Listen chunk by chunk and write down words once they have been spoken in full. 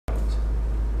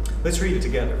Let's read it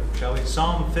together, shall we?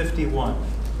 Psalm 51.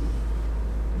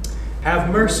 Have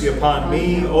mercy upon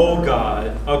me, O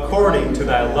God, according to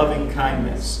thy loving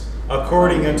kindness.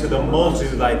 According unto the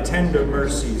multitude of thy tender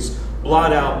mercies,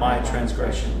 blot out my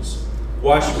transgressions.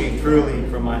 Wash me thoroughly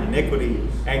from my iniquity,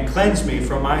 and cleanse me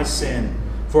from my sin.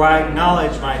 For I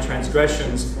acknowledge my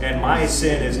transgressions, and my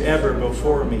sin is ever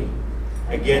before me.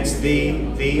 Against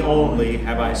thee, thee only,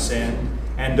 have I sinned,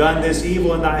 and done this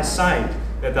evil in thy sight,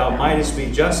 that thou mightest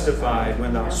be justified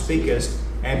when thou speakest,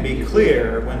 and be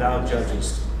clear when thou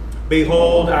judgest.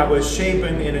 Behold, I was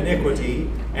shapen in iniquity,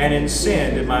 and in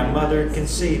sin did my mother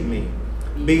conceive me.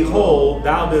 Behold,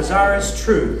 thou desirest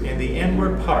truth in the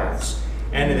inward parts,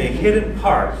 and in the hidden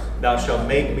part thou shalt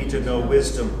make me to know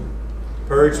wisdom.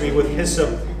 Purge me with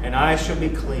hyssop, and I shall be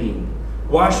clean.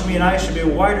 Wash me, and I shall be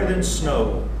whiter than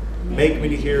snow. Make me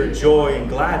to hear joy and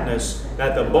gladness,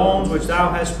 that the bones which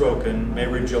thou hast broken may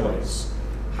rejoice.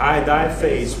 Hide thy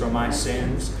face from my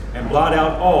sins, and blot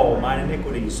out all mine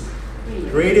iniquities.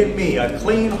 Create in me a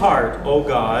clean heart, O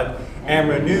God, and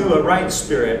renew a right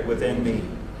spirit within me.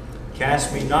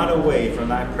 Cast me not away from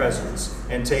thy presence,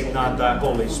 and take not thy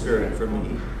Holy Spirit from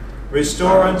me.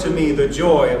 Restore unto me the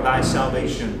joy of thy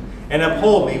salvation, and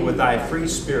uphold me with thy free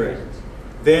spirit.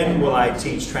 Then will I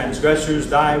teach transgressors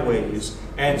thy ways,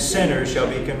 and sinners shall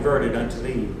be converted unto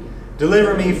thee.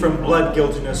 Deliver me from blood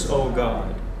guiltiness, O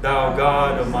God, thou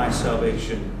God of my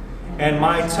salvation. And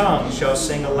my tongue shall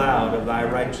sing aloud of thy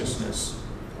righteousness.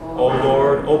 O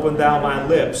Lord, open thou my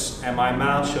lips, and my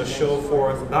mouth shall show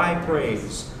forth thy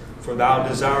praise. For thou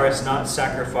desirest not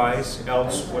sacrifice,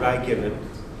 else would I give it.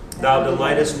 Thou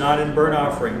delightest not in burnt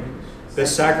offering, the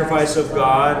sacrifice of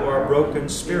God, or a broken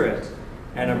spirit,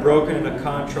 and a broken and a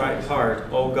contrite heart,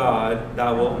 O God,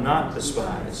 thou wilt not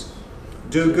despise.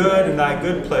 Do good in thy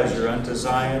good pleasure unto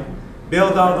Zion.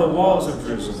 Build thou the walls of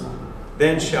Jerusalem.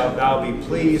 Then shalt thou be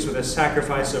pleased with a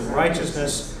sacrifice of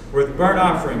righteousness, with burnt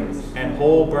offering and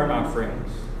whole burnt offering.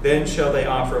 Then shall they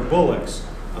offer bullocks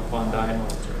upon thine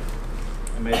altar.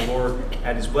 And may the Lord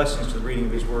add his blessings to the reading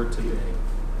of his word today.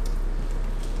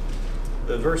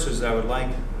 The verses that I would like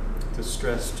to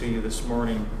stress to you this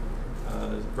morning,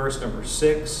 verse number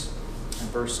 6 and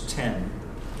verse 10.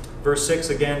 Verse 6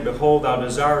 again, behold, thou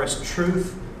desirest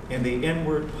truth in the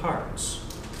inward parts.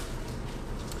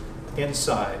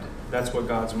 Inside. That's what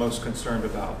God's most concerned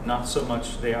about, not so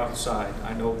much the outside.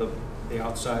 I know the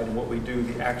outside and what we do,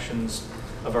 the actions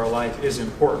of our life is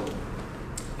important.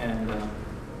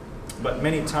 But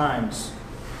many times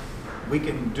we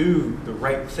can do the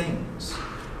right things.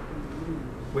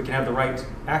 We can have the right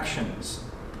actions,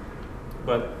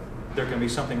 but there can be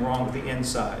something wrong with the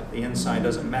inside. The inside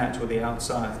doesn't match with the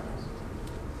outside,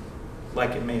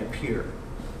 like it may appear.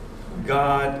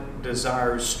 God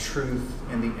desires truth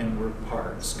in the inward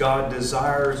parts. God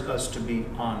desires us to be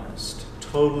honest,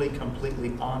 totally,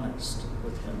 completely honest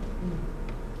with him.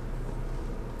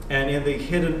 And in the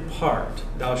hidden part,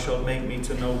 thou shalt make me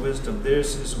to know wisdom.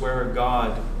 This is where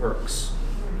God works,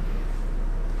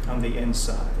 on the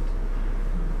inside.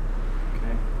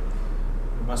 Okay?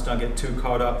 We must not get too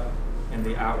caught up in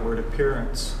the outward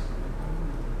appearance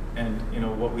and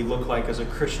what we look like as a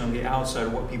Christian on the outside, or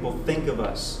what people think of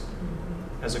us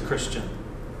as a Christian,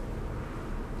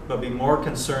 but be more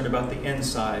concerned about the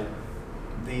inside.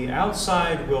 The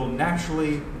outside will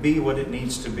naturally be what it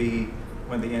needs to be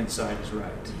when the inside is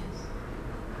right.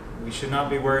 We should not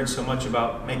be worried so much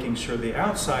about making sure the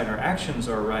outside, our actions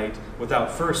are right,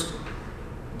 without first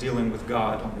dealing with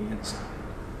God on the inside.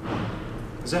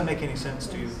 Does that make any sense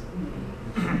to you?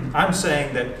 I'm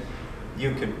saying that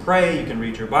you can pray, you can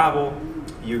read your Bible,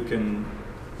 you can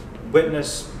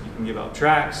witness, you can give out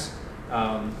tracts,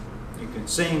 you can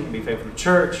sing, be faithful to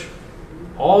church,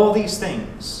 all these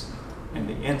things, and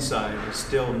the inside is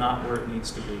still not where it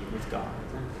needs to be with God.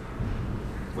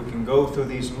 We can go through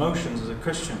these motions as a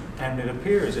Christian, and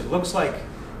it looks like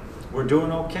we're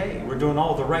doing okay, we're doing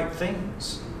all the right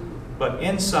things, but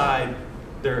inside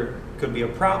there could be a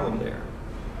problem there.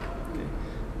 Okay.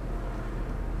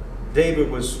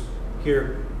 David was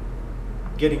here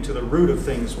getting to the root of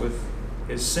things with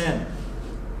his sin,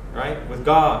 right? With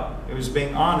God. He was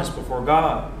being honest before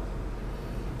God.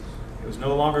 He was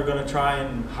no longer going to try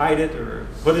and hide it or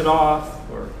put it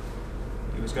off, or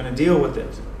he was going to deal with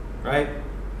it, right?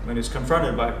 When he was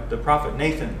confronted by the prophet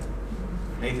Nathan,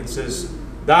 Nathan says,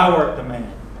 "Thou art the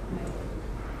man."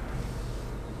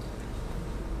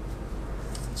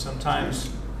 Sometimes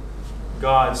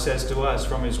God says to us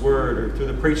from his word, or through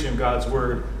the preaching of God's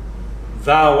word,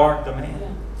 "Thou art the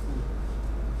man."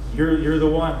 You're the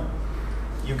one.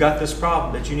 You've got this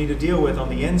problem that you need to deal with on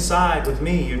the inside with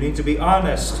me. You need to be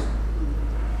honest.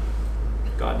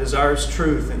 God desires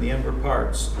truth in the inward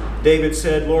parts. David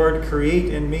said, Lord,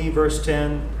 create in me, verse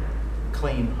 10,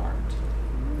 clean heart.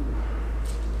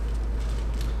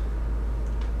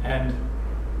 And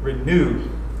renew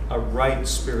a right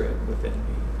spirit within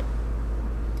me.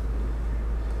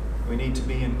 We need to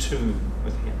be in tune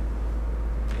with Him.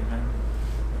 Amen.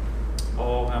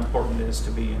 Oh, how important it is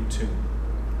to be in tune.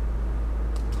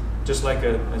 Just like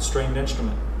a stringed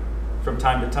instrument, from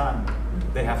time to time,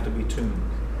 they have to be tuned.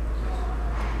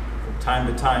 From time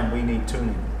to time, we need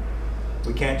tuning.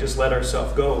 We can't just let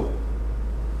ourselves go.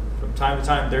 From time to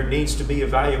time, there needs to be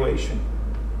evaluation.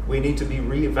 We need to be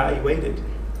reevaluated.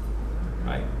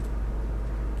 Right?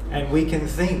 And we can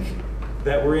think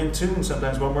that we're in tune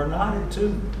sometimes when we're not in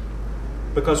tune,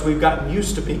 because we've gotten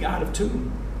used to being out of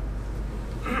tune.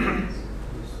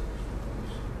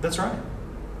 That's right.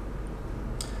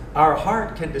 Our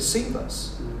heart can deceive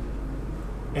us.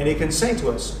 And it can say to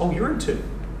us, oh, you're in tune.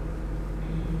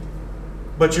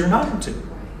 But you're not in tune.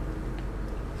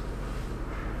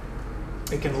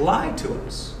 It can lie to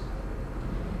us.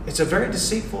 It's a very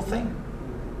deceitful thing.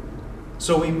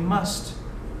 So we must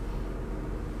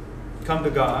come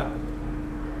to God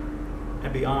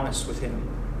and be honest with Him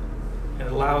and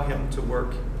allow Him to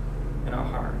work in our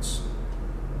hearts.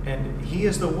 And He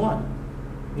is the one.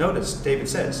 Notice, David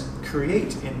says,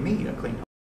 create in me a clean heart.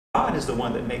 God is the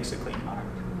one that makes a clean heart,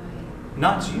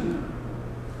 not you.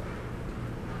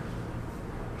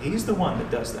 He's the one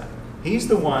that does that. He's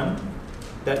the one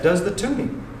that does the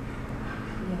tuning.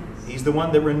 Yes. He's the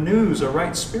one that renews a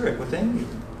right spirit within you.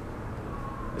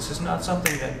 This is not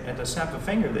something that at the snap of a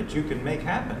finger that you can make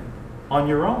happen on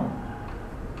your own.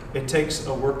 It takes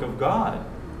a work of God.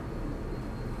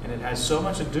 And it has so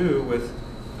much to do with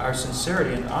our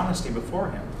sincerity and honesty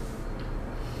before Him.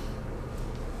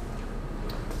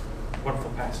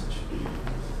 Wonderful passage.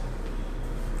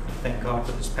 Thank God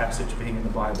for this passage being in the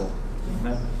Bible.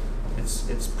 Amen.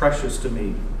 It's precious to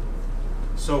me.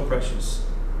 So precious.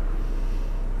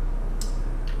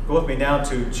 Go with me now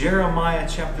to Jeremiah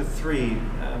chapter 3.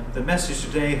 The message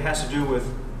today has to do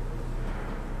with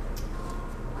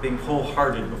being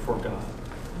wholehearted before God.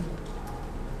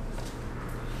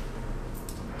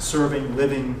 Serving,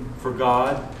 living for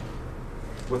God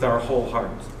with our whole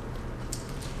heart.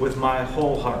 With my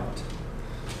whole heart.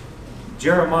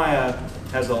 Jeremiah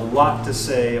has a lot to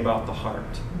say about the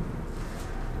heart.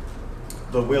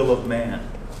 The will of man.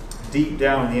 Deep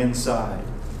down on the inside.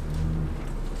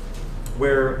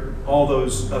 Where all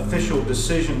those official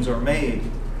decisions are made.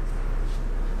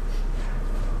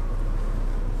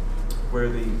 Where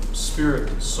the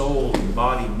spirit, soul, and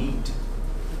body meet.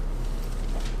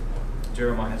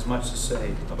 Jeremiah has much to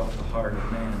say about the heart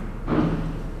of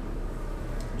man.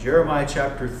 Jeremiah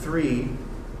chapter 3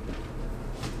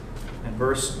 and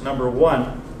verse number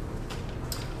 1.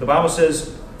 The Bible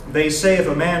says, they say, if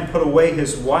a man put away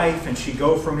his wife, and she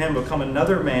go from him, become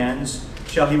another man's,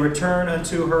 shall he return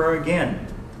unto her again?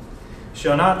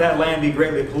 Shall not that land be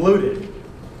greatly polluted?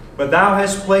 But thou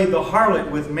hast played the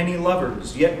harlot with many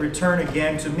lovers, yet return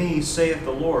again to me, saith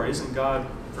the Lord. Isn't God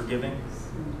forgiving?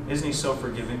 Isn't He so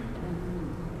forgiving?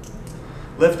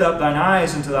 Lift up thine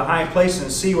eyes into the high place,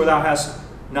 and see where thou hast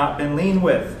not been lean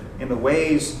with, in the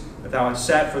ways that thou hast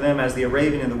sat for them as the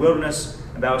Arabian in the wilderness,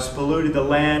 and thou hast polluted the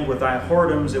land with thy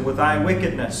whoredoms and with thy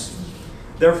wickedness.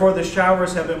 Therefore the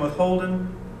showers have been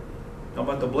withholden,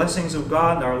 but the blessings of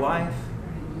God in our life.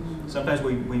 Sometimes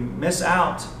we miss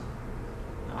out.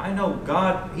 I know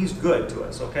God, He's good to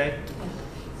us, okay?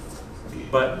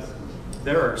 But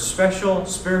there are special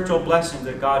spiritual blessings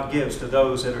that God gives to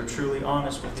those that are truly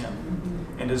honest with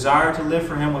Him and desire to live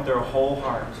for Him with their whole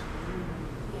heart.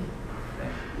 Okay?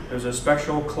 There's a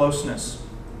special closeness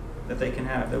that they can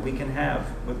have, that we can have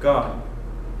with God.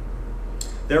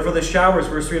 Therefore the showers,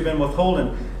 verse 3, have been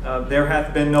withholden. There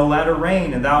hath been no latter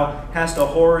rain, and thou hast a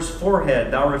whore's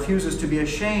forehead. Thou refusest to be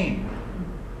ashamed.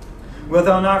 Wilt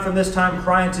thou not from this time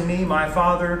cry unto me, my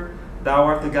Father, thou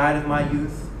art the guide of my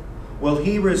youth? Will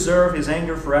He reserve His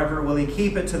anger forever? Will He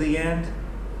keep it to the end?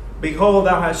 Behold,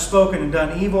 thou hast spoken and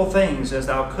done evil things as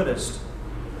thou couldest.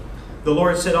 The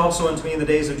Lord said also unto me in the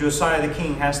days of Josiah the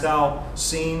king, hast thou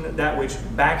seen that which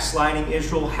backsliding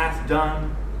Israel hath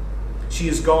done? She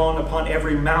is gone upon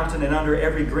every mountain and under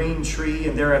every green tree,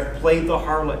 and there hath played the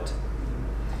harlot.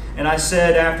 And I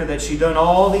said after that she done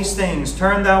all these things,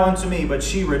 turn thou unto me, but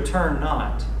she returned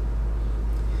not.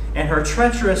 And her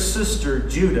treacherous sister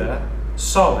Judah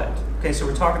saw it. Okay, so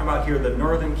we're talking about here the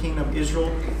northern kingdom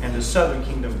Israel and the southern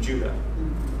kingdom Judah.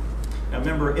 Now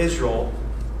remember, Israel,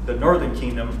 the northern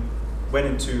kingdom, went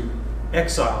into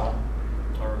exile,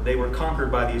 or they were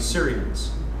conquered by the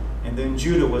Assyrians, and then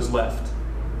Judah was left.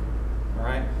 All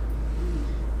right?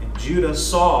 Judah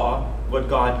saw what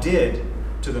God did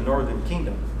to the northern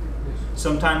kingdom.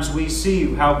 Sometimes we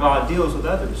see how God deals with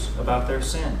others about their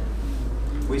sin.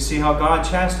 We see how God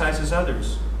chastises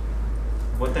others,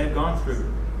 what they've gone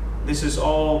through. This is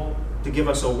all to give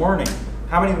us a warning.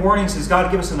 How many warnings does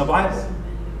God give us in the Bible?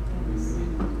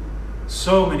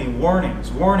 So many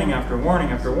warnings. Warning after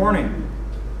warning after warning.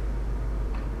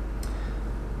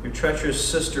 Your treacherous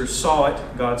sister saw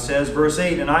it, God says. Verse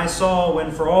 8, and I saw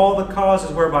when for all the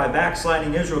causes whereby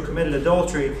backsliding Israel committed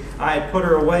adultery, I had put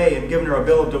her away and given her a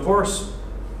bill of divorce.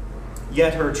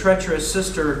 Yet her treacherous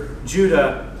sister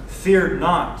Judah feared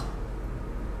not,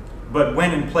 but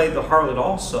went and played the harlot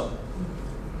also.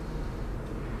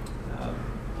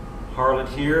 Harlot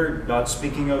here, God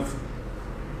speaking of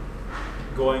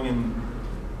going and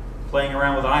playing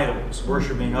around with idols,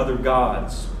 worshiping other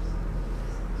gods.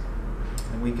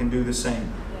 And we can do the same.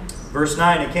 Yes. Verse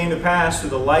 9, it came to pass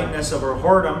through the lightness of her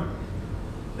whoredom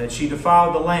that she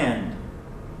defiled the land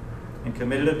and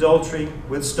committed adultery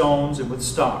with stones and with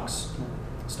stalks.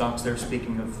 Stalks there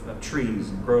speaking of trees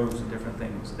and groves and different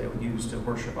things they would use to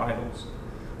worship idols.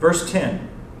 Verse 10,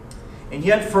 and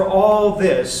yet for all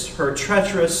this her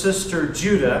treacherous sister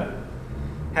Judah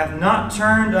hath not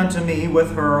turned unto me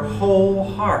with her whole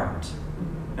heart.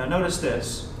 Now notice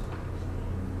this,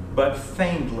 but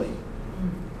feignedly,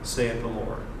 saith the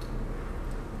Lord.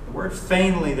 The word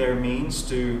feignedly there means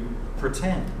to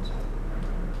pretend.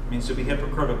 It means to be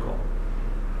hypocritical.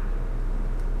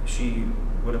 She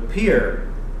would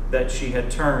appear that she had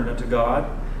turned unto God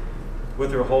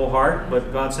with her whole heart,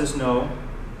 but God says, no,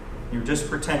 you're just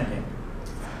pretending.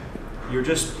 You're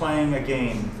just playing a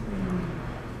game.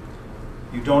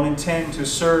 You don't intend to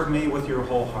serve me with your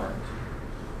whole heart.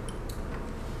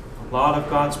 A lot of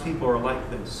God's people are like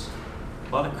this.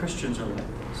 A lot of Christians are like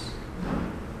this.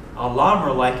 A lot of them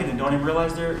are like it and don't even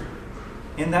realize they're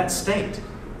in that state.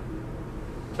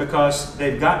 Because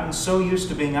they've gotten so used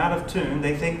to being out of tune,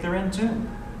 they think they're in tune.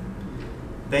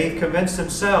 They've convinced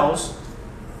themselves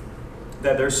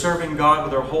that they're serving God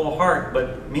with their whole heart,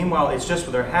 but meanwhile it's just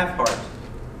with their half heart.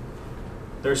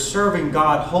 They're serving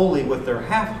God wholly with their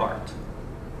half heart.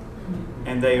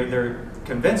 And they're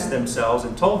convinced themselves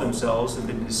and told themselves and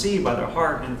been deceived by their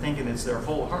heart and thinking it's their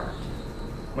whole heart,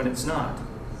 when it's not.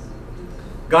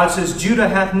 God says, Judah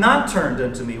hath not turned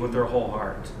unto me with her whole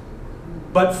heart,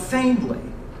 but feignedly.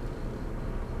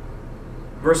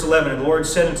 Verse 11, and the Lord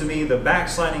said unto me, the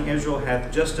backsliding Israel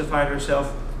hath justified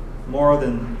herself more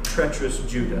than treacherous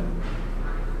Judah.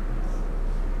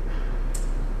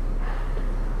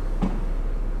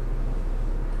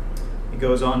 He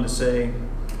goes on to say,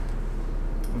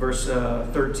 verse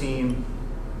 13,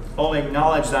 only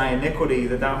acknowledge thy iniquity,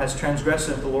 that thou hast transgressed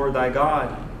the Lord thy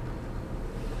God.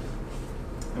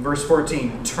 And verse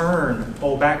 14, turn,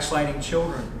 O backsliding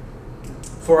children,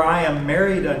 for I am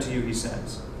married unto you, he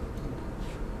says.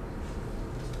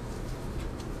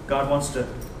 God wants to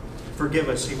forgive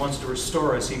us. He wants to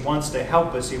restore us. He wants to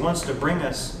help us. He wants to bring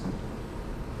us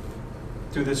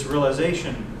to this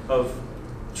realization of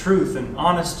truth and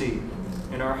honesty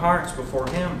in our hearts before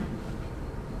Him.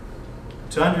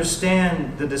 To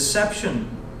understand the deception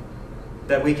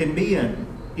that we can be in,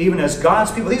 even as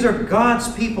God's people. These are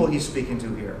God's people He's speaking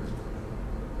to here.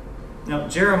 Now,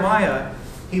 Jeremiah,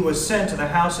 he was sent to the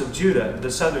house of Judah,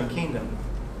 the southern kingdom,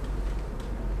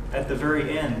 at the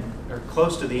very end, or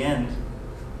close to the end,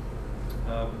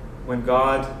 when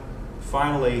God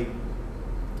finally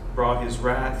brought His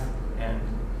wrath and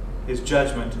His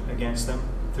judgment against them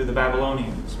through the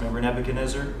Babylonians. Remember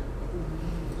Nebuchadnezzar?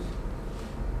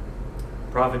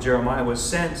 Prophet Jeremiah was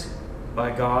sent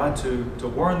by God to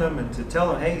warn them and to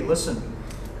tell them, hey, listen,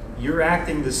 you're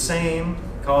acting the same,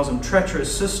 calls them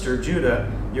treacherous sister Judah,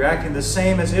 you're acting the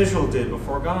same as Israel did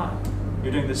before God.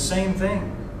 You're doing the same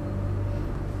thing.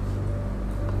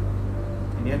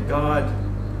 And yet God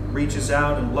reaches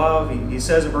out in love. He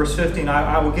says in verse 15,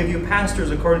 I will give you pastors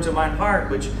according to mine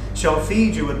heart, which shall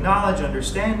feed you with knowledge and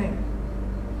understanding.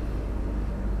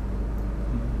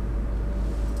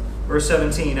 Verse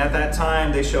 17, at that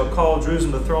time they shall call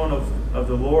Jerusalem the throne of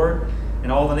the Lord,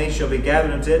 and all the nations shall be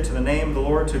gathered unto it, to the name of the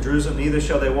Lord, to Jerusalem. Neither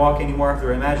shall they walk any more after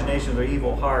their imagination of their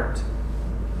evil heart.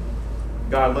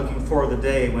 God looking for the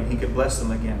day when He could bless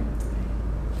them again.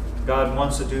 God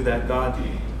wants to do that. God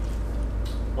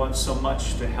wants so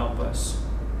much to help us.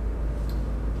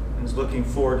 And is looking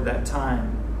forward to that time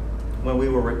when we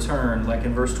will return. Like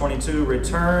in verse 22,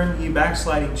 return ye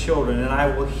backsliding children, and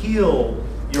I will heal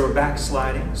your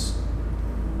backslidings.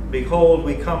 Behold,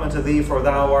 we come unto thee, for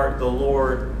thou art the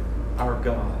Lord our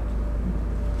God.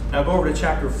 Now go over to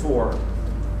chapter 4.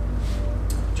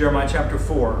 Jeremiah chapter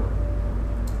 4.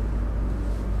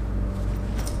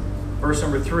 Verse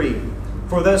number 3.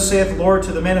 For thus saith the Lord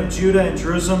to the men of Judah and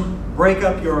Jerusalem, break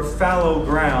up your fallow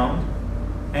ground,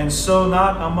 and sow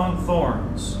not among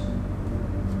thorns.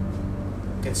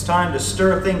 It's time to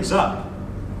stir things up.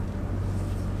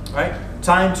 Right?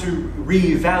 Time to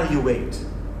reevaluate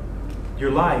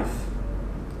your life.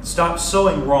 Stop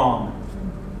sowing wrong.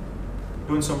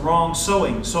 Doing some wrong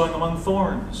sowing among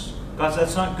thorns. God,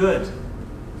 that's not good.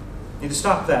 You need to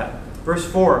stop that. Verse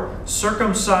 4,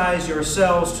 circumcise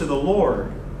yourselves to the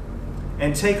Lord,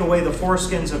 and take away the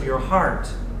foreskins of your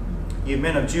heart, ye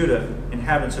men of Judah,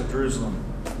 inhabitants of Jerusalem.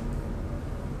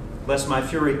 Lest my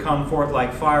fury come forth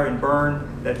like fire and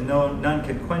burn, that none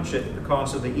can quench it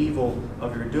because of the evil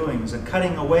of your doings. A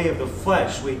cutting away of the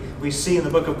flesh. We see in the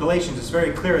book of Galatians, it's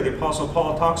very clear. The Apostle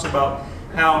Paul talks about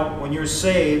how when you're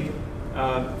saved,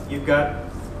 you've got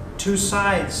two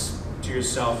sides to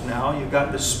yourself now. You've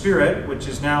got the Spirit, which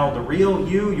is now the real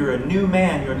you. You're a new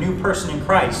man. You're a new person in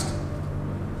Christ.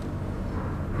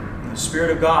 And the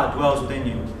Spirit of God dwells within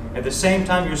you. At the same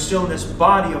time, you're still in this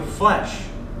body of flesh.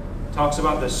 It talks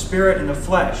about the Spirit and the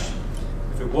flesh.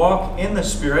 If you walk in the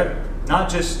Spirit, not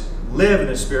just live in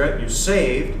the Spirit, you're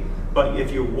saved, but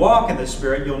if you walk in the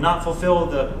Spirit, you'll not fulfill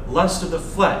the lust of the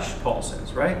flesh, Paul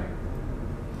says, right?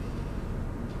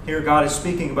 Here God is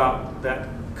speaking about that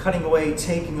cutting away,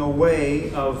 taking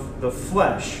away of the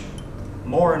flesh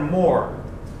more and more,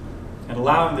 and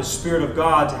allowing the Spirit of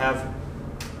God to have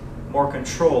more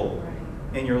control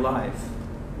in your life.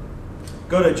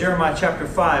 Go to Jeremiah chapter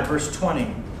 5, verse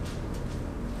 20.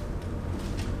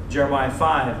 Jeremiah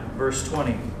 5, verse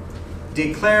 20.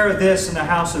 Declare this in the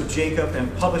house of Jacob,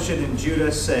 and publish it in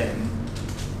Judah, saying,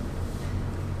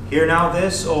 Hear now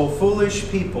this, O foolish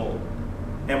people,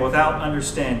 and without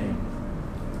understanding.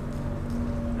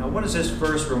 Now, what does this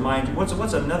verse remind you? What's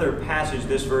another passage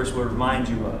this verse will remind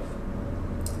you of?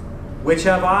 Which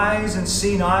have eyes and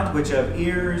see not, which have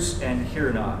ears and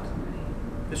hear not.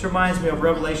 This reminds me of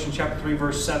Revelation chapter 3,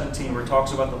 verse 17, where it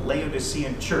talks about the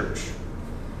Laodicean church.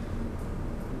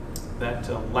 That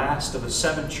last of the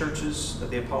 7 churches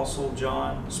that the Apostle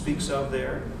John speaks of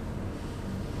there.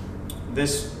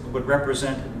 This would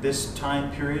represent this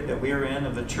time period that we are in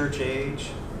of the church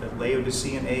age, the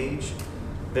Laodicean age.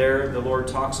 There, the Lord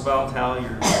talks about how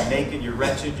you're naked, you're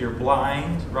wretched, you're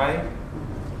blind, right?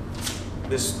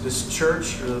 This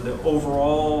church, or the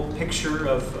overall picture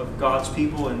of God's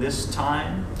people in this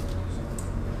time.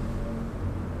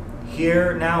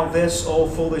 Hear now this, O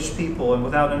foolish people, and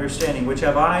without understanding, which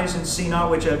have eyes and see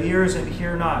not, which have ears and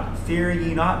hear not. Fear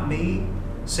ye not me,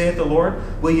 saith the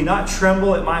Lord? Will ye not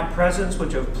tremble at my presence,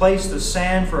 which have placed the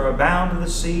sand for a bound of the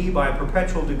sea by a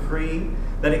perpetual decree,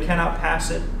 that it cannot pass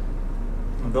it?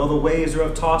 And though the waves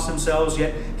thereof toss themselves,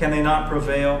 yet can they not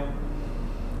prevail.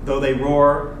 Though they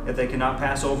roar, yet they cannot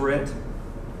pass over it.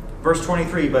 Verse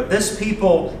 23, But this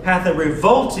people hath a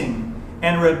revolting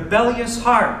and rebellious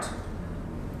heart.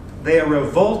 They are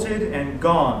revolted and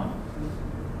gone.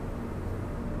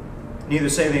 Neither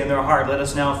say they in their heart, Let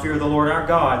us now fear the Lord our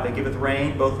God, that giveth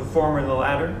rain, both the former and the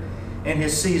latter, in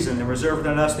his season, and reserveth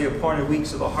unto us the appointed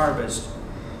weeks of the harvest.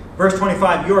 Verse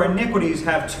 25, Your iniquities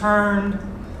have turned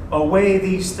away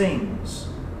these things,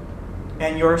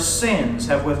 and your sins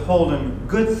have withholden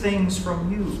good things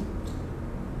from you.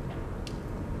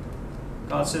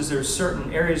 God says there's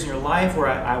certain areas in your life where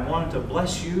I wanted to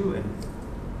bless you and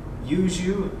use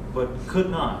you, but could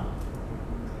not.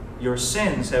 Your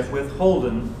sins have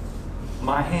withholden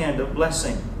my hand of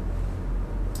blessing.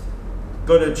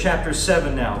 Go to chapter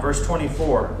 7 now, verse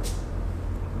 24.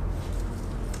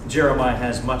 Jeremiah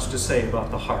has much to say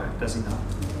about the heart, does he not?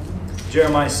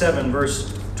 Jeremiah 7,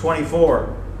 verse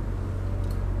 24.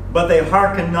 But they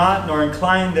hearkened not, nor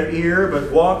inclined their ear,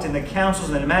 but walked in the counsels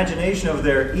and imagination of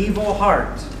their evil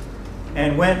heart,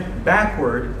 and went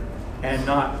backward and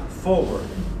not forward.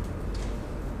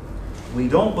 We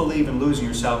don't believe in losing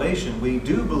your salvation. We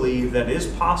do believe that it is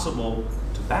possible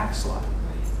to backslide.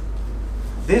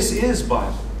 This is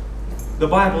Bible. The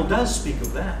Bible does speak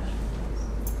of that.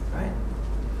 Right?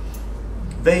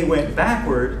 They went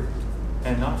backward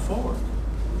and not forward.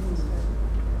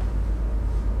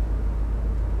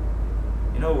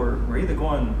 You know, we're either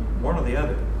going one or the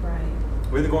other. Right.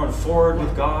 We're either going forward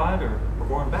with God or we're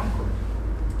going backward.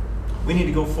 We need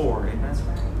to go forward. Amen? That's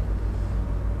right.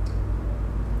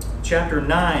 Chapter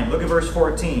 9, look at verse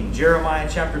 14. Jeremiah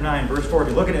chapter 9, verse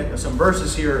 14. Looking at some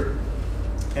verses here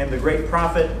and the great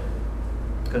prophet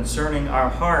concerning our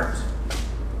heart.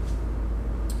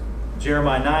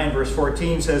 Jeremiah 9, verse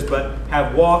 14 says, But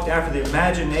have walked after the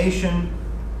imagination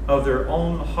of their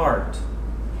own heart,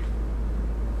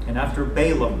 and after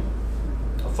Balaam,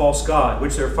 a false god,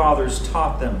 which their fathers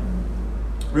taught them,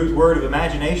 root word of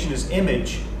imagination is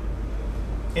image.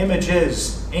 Image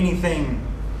is anything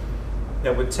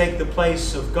that would take the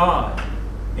place of God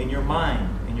in your mind,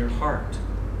 in your heart.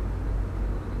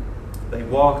 They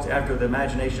walked after the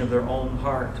imagination of their own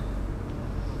heart.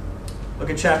 Look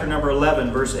at chapter number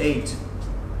 11, verse 8.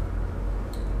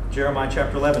 Jeremiah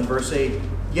chapter 11, verse 8.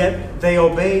 Yet they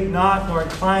obeyed not, nor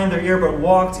inclined their ear, but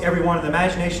walked every one in the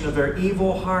imagination of their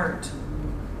evil heart.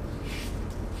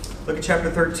 Look at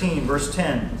chapter 13, verse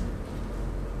 10.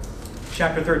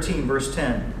 Chapter 13, verse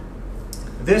 10.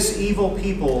 This evil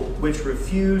people which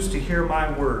refuse to hear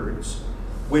my words,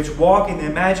 which walk in the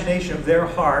imagination of their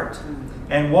heart,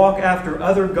 and walk after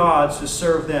other gods to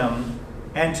serve them,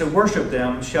 and to worship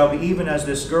them, shall be even as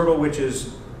this girdle which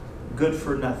is good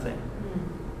for nothing.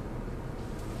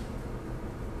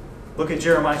 Look at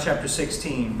Jeremiah chapter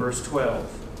 16, verse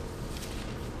 12.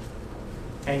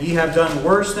 And ye have done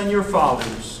worse than your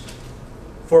fathers,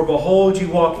 for behold, ye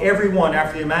walk every one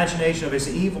after the imagination of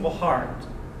his evil heart,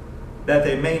 that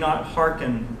they may not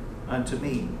hearken unto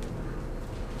me.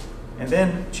 And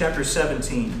then chapter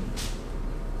 17.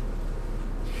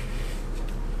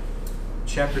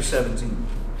 Chapter 17,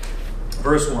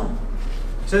 verse 1.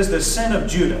 It says, the sin of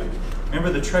Judah. Remember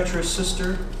the treacherous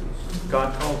sister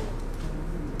God called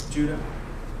Judah?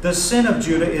 The sin of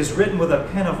Judah is written with a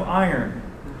pen of iron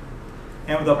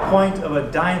and with a point of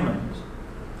a diamond.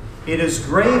 It is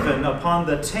graven upon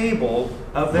the table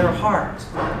of their heart.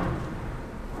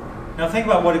 Now think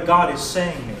about what God is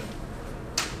saying here.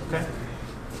 Okay?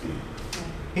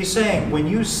 He's saying, when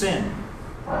you sin,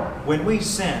 when we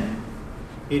sin,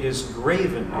 it is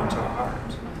graven into our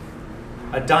heart.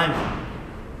 A diamond.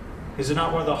 Is it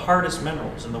not one of the hardest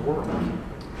minerals in the world?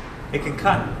 It can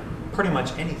cut pretty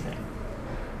much anything.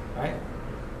 Right?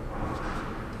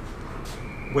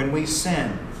 When we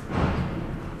sin,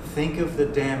 think of the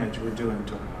damage we're doing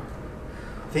to our heart.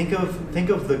 Think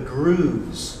of the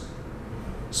grooves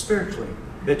spiritually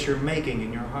that you're making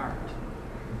in your heart.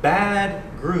 Bad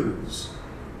grooves.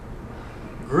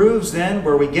 Grooves then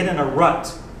where we get in a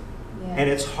rut. Yeah. And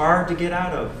it's hard to get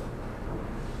out of.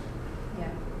 Yeah.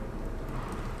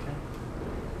 Okay.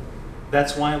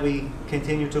 That's why we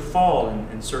continue to fall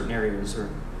in certain areas, or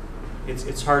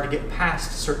it's hard to get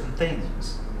past certain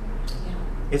things. Yeah.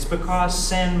 It's because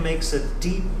sin makes a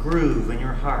deep groove in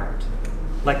your heart,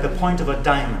 like the point of a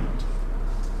diamond.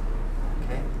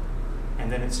 Okay?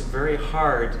 And then it's very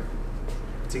hard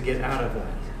to get out of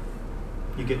that.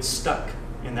 You get stuck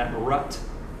in that rut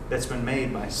that's been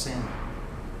made by sin.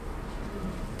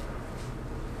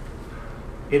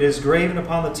 It is graven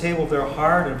upon the table of their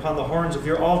heart and upon the horns of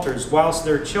your altars, whilst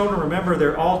their children remember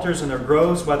their altars and their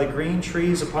groves by the green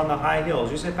trees upon the high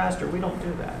hills. You say, Pastor, we don't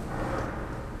do that.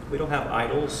 We don't have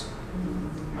idols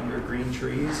under green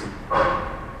trees.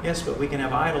 Yes, but we can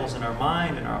have idols in our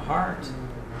mind and our heart.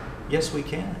 Yes, we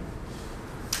can.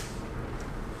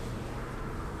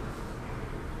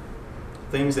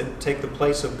 Things that take the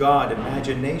place of God,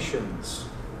 imaginations.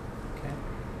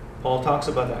 Paul talks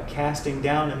about that, casting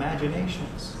down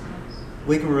imaginations.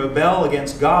 We can rebel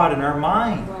against God in our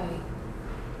mind. Right.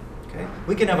 Okay?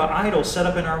 We can have an idol set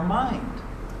up in our mind.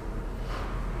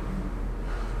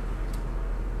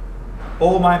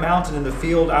 O my mountain in the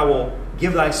field, I will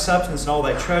give thy substance and all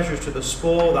thy treasures to the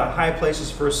spoil, thy high places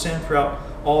for a sin throughout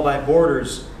all thy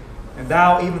borders. And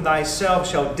thou even thyself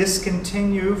shalt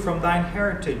discontinue from thine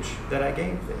heritage that I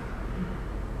gave thee.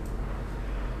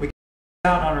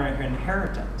 Out on our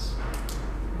inheritance.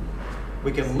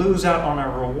 We can lose out on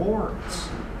our rewards.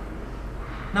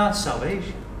 Not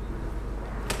salvation.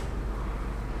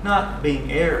 Not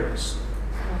being heirs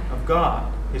of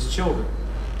God, His children.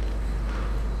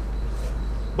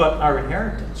 But our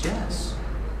inheritance, yes.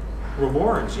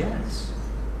 Rewards, yes.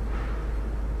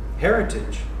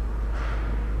 Heritage.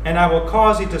 And I will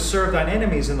cause thee to serve thine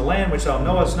enemies in the land which thou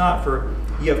knowest not, for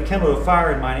ye have kindled a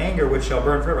fire in mine anger, which shall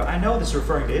burn forever. I know this is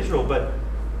referring to Israel, but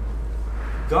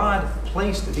God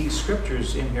placed these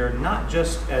scriptures in here not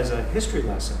just as a history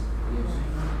lesson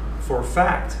for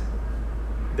fact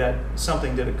that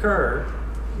something did occur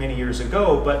many years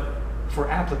ago, but for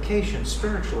application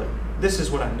spiritually. This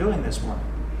is what I'm doing this morning.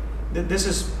 This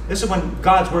is when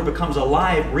God's Word becomes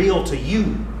alive, real to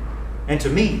you and to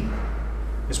me,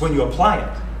 is when you apply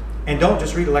it. And don't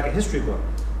just read it like a history book.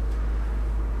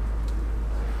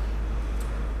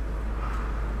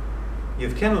 You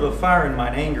have kindled a fire in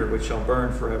mine anger, which shall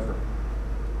burn forever.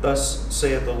 Thus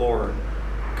saith the Lord,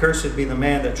 cursed be the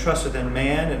man that trusteth in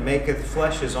man, and maketh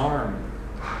flesh his arm,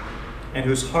 and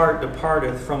whose heart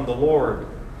departeth from the Lord.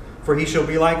 For he shall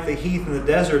be like the heath in the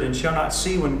desert, and shall not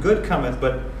see when good cometh,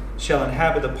 but shall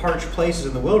inhabit the parched places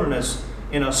in the wilderness,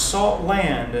 in a salt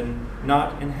land and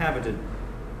not inhabited.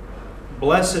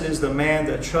 Blessed is the man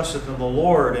that trusteth in the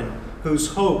Lord, and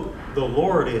whose hope the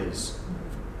Lord is.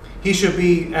 He shall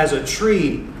be as a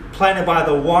tree planted by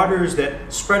the waters,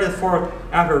 that spreadeth forth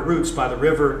out her roots by the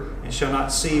river, and shall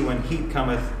not see when heat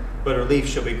cometh, but her leaf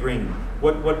shall be green.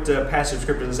 What passage of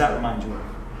Scripture does that remind you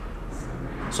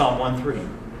of? Psalm 1:3.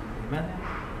 Amen.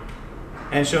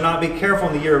 And shall not be careful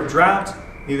in the year of drought,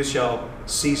 neither shall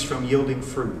cease from yielding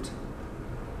fruit.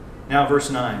 Now verse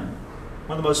 9.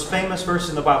 One of the most famous verses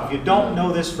in the Bible. If you don't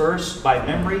know this verse by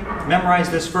memory, memorize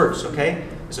this verse, okay?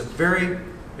 It's a very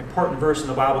important verse in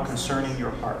the Bible concerning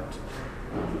your heart.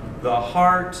 The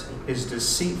heart is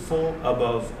deceitful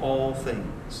above all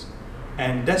things,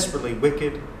 and desperately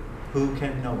wicked. Who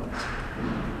can know it?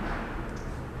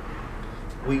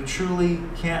 We truly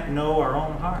can't know our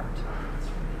own heart.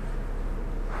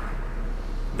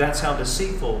 That's how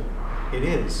deceitful it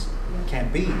is. It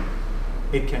can be.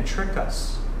 It can trick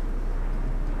us.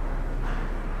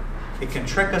 It can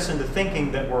trick us into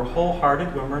thinking that we're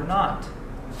wholehearted when we're not.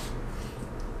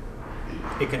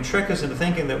 It can trick us into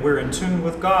thinking that we're in tune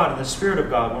with God and the Spirit of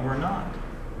God when we're not.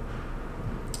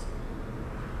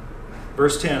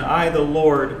 Verse 10, I, the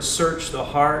Lord, search the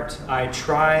heart. I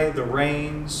try the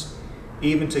reins,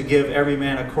 even to give every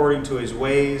man according to his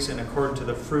ways and according to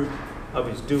the fruit of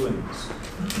his doings.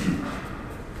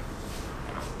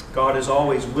 God is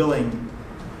always willing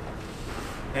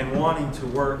and wanting to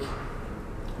work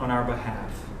on our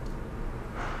behalf,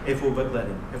 if we'll but let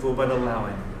Him, if we'll but allow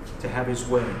Him to have His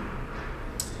way.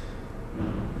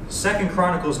 2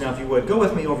 Chronicles, now if you would, go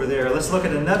with me over there. Let's look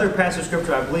at another passage of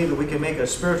Scripture I believe that we can make a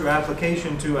spiritual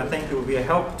application to. I think it would be a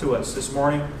help to us this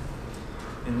morning.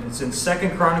 And it's in 2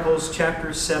 Chronicles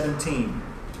chapter 17.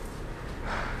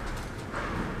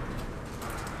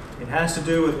 It has to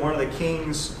do with one of the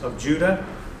kings of Judah,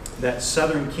 that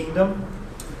southern kingdom.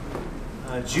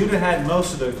 Judah had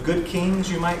most of the good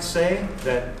kings, you might say,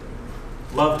 that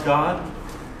loved God.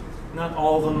 Not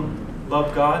all of them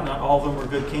loved God. Not all of them were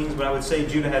good kings, but I would say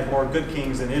Judah had more good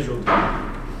kings than Israel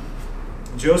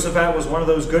did. Jehoshaphat was one of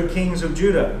those good kings of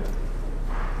Judah.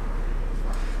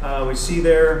 We see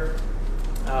there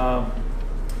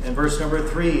in verse number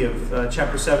 3 of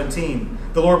chapter 17,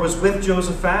 the Lord was with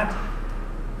Jehoshaphat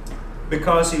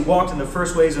because he walked in the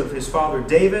first ways of his father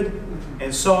David,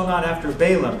 and sought not after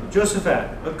Balaam.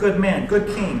 Jehoshaphat, a good man, good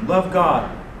king, loved God.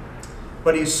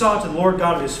 But he sought the Lord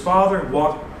God of his father, and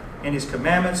walked in his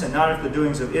commandments, and not after the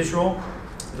doings of Israel,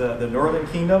 the northern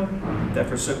kingdom, that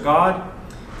forsook God.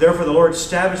 Therefore the Lord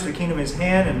established the kingdom in his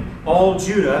hand, and all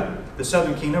Judah, the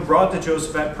southern kingdom, brought to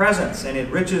Jehoshaphat presents, and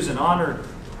in riches and honor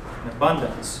and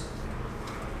abundance.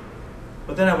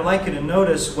 But then I would like you to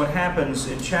notice what happens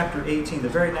in chapter 18, the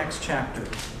very next chapter,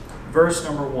 verse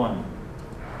number 1.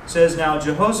 It says, now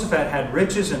Jehoshaphat had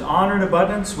riches and honor and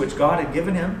abundance, which God had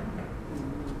given him.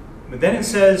 But then it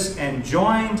says, and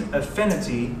joined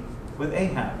affinity with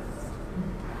Ahab.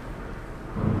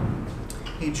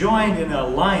 He joined in an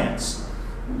alliance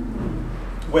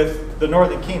with the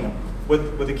northern kingdom,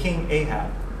 with the king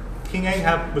Ahab. King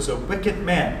Ahab was a wicked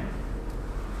man,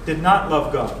 did not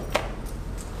love God.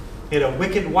 He had a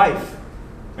wicked wife.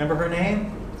 Remember her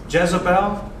name?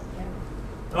 Jezebel.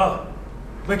 Oh,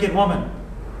 wicked woman.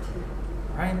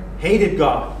 Right? Hated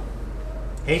God.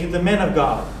 Hated the men of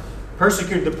God.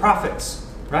 Persecuted the prophets.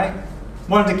 Right?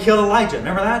 Wanted to kill Elijah.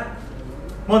 Remember that?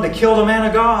 Wanted to kill the man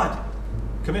of God.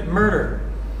 Commit murder.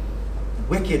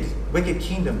 Wicked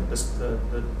kingdom.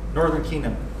 The northern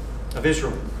kingdom of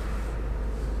Israel.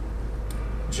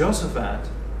 Jehoshaphat,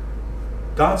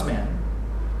 God's man,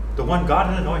 the one God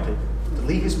had anointed to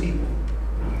lead his people,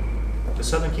 the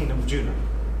southern kingdom of Judah,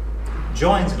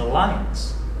 joins an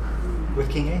alliance with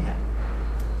King Ahab,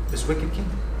 this wicked king.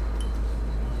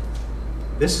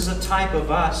 This is a type of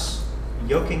us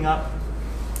yoking up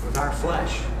with our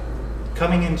flesh,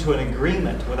 coming into an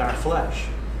agreement with our flesh.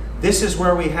 This is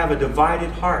where we have a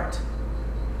divided heart.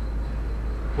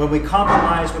 When we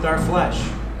compromise with our flesh,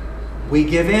 we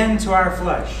give in to our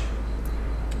flesh.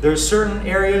 There's certain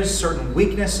areas, certain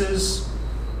weaknesses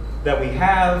that we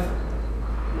have.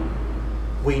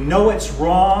 We know it's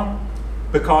wrong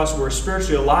because we're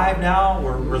spiritually alive now.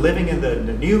 We're living in the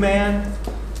new man.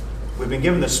 We've been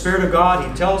given the Spirit of God.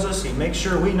 He tells us. He makes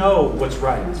sure we know what's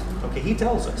right. Okay, He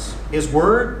tells us. His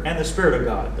Word and the Spirit of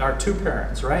God, our two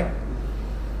parents, right?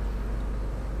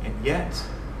 And yet,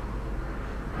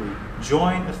 we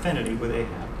join affinity with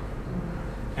Ahab.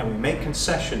 And we make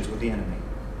concessions with the enemy.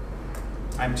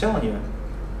 I'm telling you,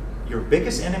 your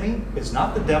biggest enemy is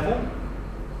not the devil.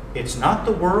 It's not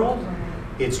the world.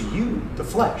 It's you, the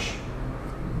flesh.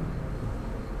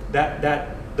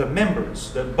 That the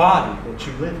members, the body that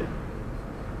you live in.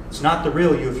 It's not the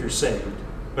real you if you're saved,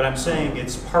 but I'm saying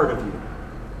it's part of you.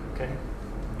 Okay?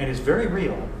 And it's very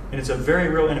real, and it's a very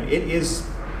real enemy. It is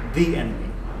the enemy.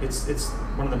 It's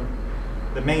one of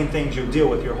the main things you'll deal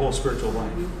with your whole spiritual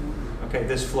life. Okay,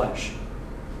 this flesh.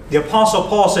 The Apostle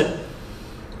Paul said,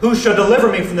 "Who shall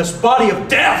deliver me from this body of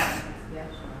death?"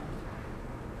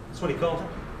 That's what he called it.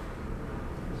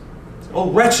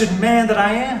 "Oh, wretched man that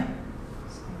I am."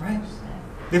 Right?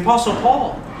 The Apostle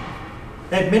Paul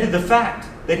admitted the fact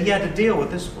that he had to deal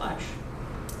with this flesh.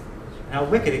 And how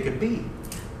wicked it could be.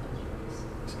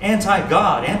 It's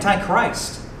anti-God,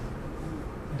 anti-Christ.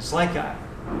 It's like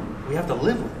we have to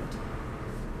live with it.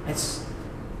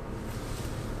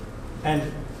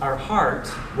 And our heart,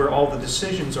 where all the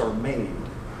decisions are made,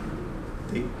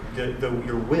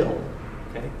 your will,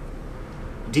 okay,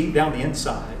 deep down the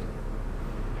inside,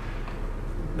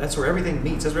 that's where everything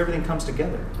meets. That's where everything comes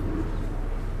together.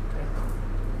 Okay?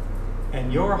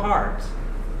 And your heart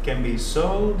can be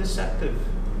so deceptive.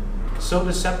 So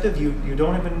deceptive you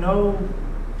don't even know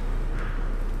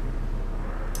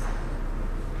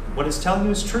what it's telling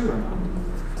you is true or not.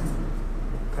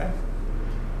 Okay?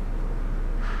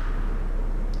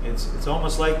 It's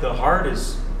almost like the heart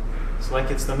it's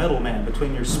like it's the middleman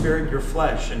between your spirit and your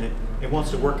flesh, and it wants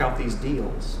to work out these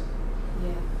deals. Yeah.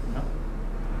 You know?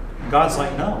 God's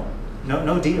like,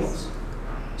 no deals.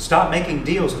 Stop making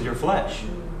deals with your flesh.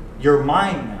 You're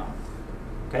mine now.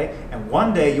 Okay? And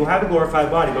one day you'll have a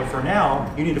glorified body, but for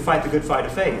now, you need to fight the good fight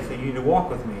of faith, and you need to walk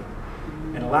with me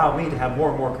and allow me to have more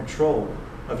and more control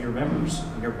of your members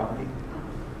in your body.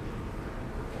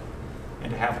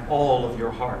 And to have all of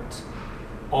your heart,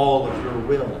 all of your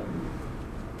will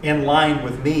in line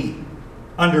with me,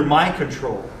 under my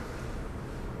control.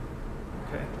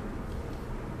 Okay?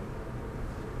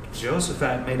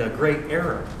 Jehoshaphat made a great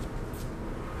error.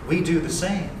 We do the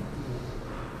same.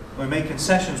 We make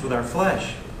concessions with our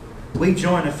flesh. We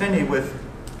join affinity with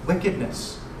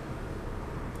wickedness.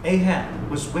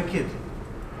 Ahab was wicked.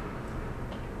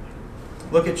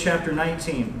 Look at chapter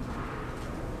 19.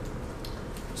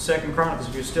 2 Chronicles,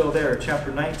 if you're still there,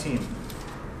 chapter 19.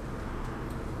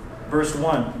 Verse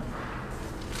 1.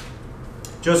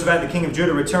 Jehoshaphat, the king of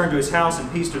Judah, returned to his house in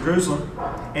peace to Jerusalem.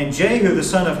 And Jehu, the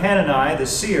son of Hanani, the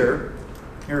seer,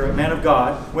 or a man of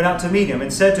God, went out to meet him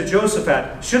and said to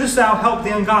Jehoshaphat, "Shouldest thou help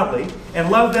the ungodly and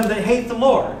love them that hate the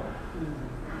Lord?"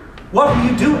 What were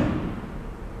you doing?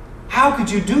 How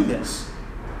could you do this?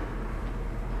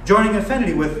 Joining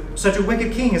affinity with such a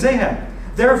wicked king as Ahab.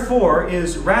 Therefore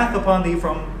is wrath upon thee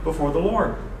from before the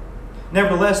Lord.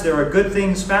 Nevertheless, there are good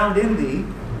things found in thee,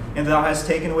 and thou hast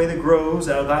taken away the groves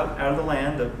out of the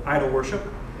land of idol worship,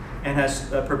 and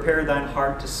hast prepared thine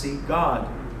heart to seek God.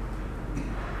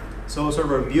 So sort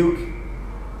of a rebuke,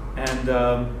 and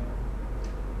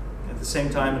at the same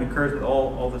time an encouragement,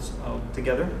 all this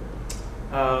together.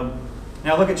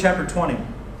 Now look at chapter 20.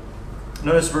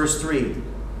 Notice verse 3.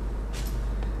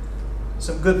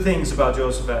 Some good things about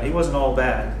Jehoshaphat. He wasn't all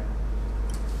bad.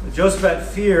 Jehoshaphat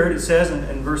feared, it says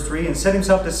in verse 3, and set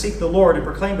himself to seek the Lord and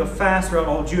proclaimed a fast throughout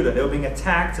all Judah. They were being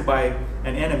attacked by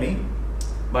an enemy,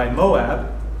 by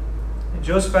Moab. And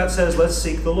Jehoshaphat says, let's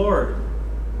seek the Lord.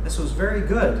 This was very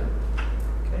good.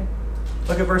 Okay?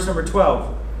 Look at verse number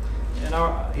 12.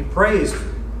 And he praised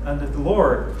unto the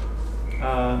Lord.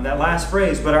 That last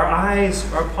phrase, but our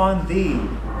eyes are upon thee.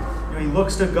 He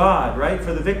looks to God, right,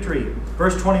 for the victory.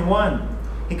 Verse 21,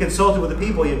 he consulted with the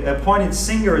people. He appointed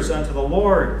singers unto the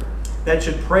Lord that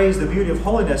should praise the beauty of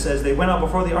holiness as they went out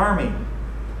before the army.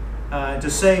 To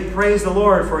say, praise the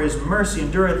Lord, for his mercy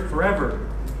endureth forever.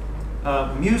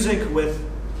 Music with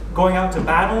going out to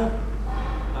battle,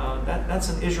 that's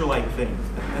an Israelite thing.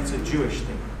 That's a Jewish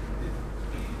thing.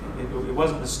 It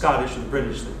wasn't the Scottish or the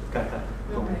British that got that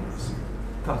going.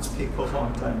 God's people a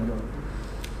long time ago.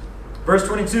 Verse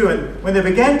 22, and when they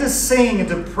began to sing and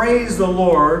to praise the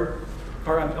Lord,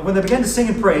 or when they began to sing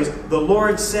and praise, the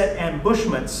Lord set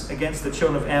ambushments against the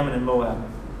children of Ammon and Moab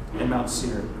and Mount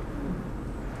Seir,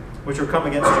 which were come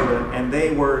against Judah, and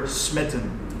they were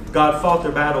smitten. God fought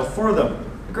their battle for them.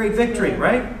 A great victory,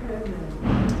 right?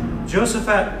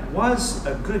 Jehoshaphat was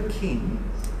a good king.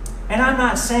 And I'm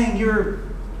not saying you're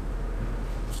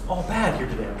all bad here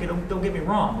today. Okay, don't get me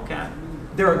wrong. Okay,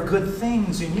 there are good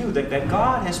things in you that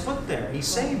God has put there. He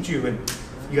saved you, and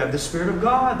you have the Spirit of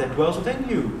God that dwells within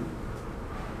you.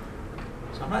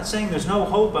 So I'm not saying there's no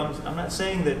hope. I'm not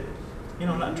saying that,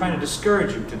 I'm not trying to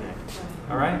discourage you today.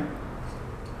 All right?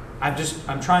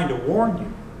 I'm trying to warn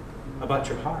you about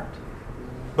your heart.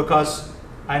 Because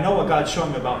I know what God's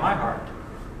showing me about my heart.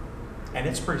 And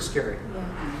it's pretty scary.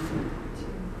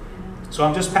 So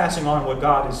I'm just passing on what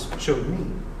God has showed me.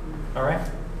 All right?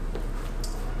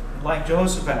 Like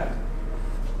Jehoshaphat,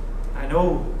 I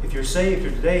know if you're saved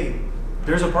here today,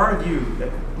 there's a part of you that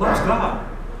loves God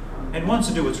and wants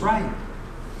to do what's right.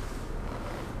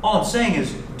 All I'm saying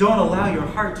is, don't allow your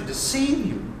heart to deceive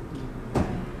you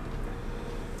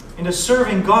into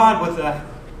serving God with a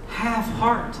half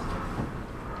heart,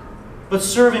 but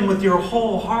serving with your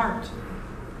whole heart.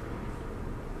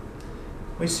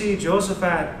 We see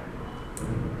Jehoshaphat,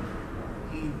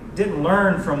 he didn't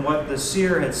learn from what the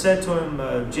seer had said to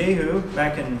him, Jehu,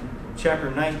 back in chapter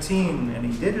 19, and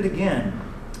he did it again.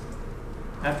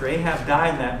 After Ahab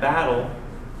died in that battle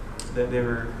that they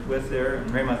were with there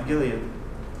in Ramoth Gilead,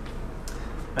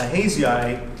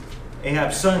 Ahaziah,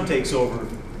 Ahab's son, takes over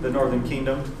the northern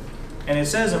kingdom. And it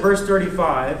says in verse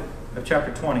 35 of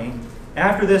chapter 20,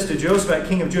 after this did Jehoshaphat,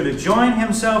 king of Judah, join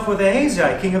himself with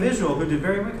Ahaziah, king of Israel, who did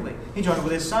very wickedly. He joined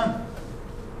with his son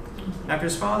after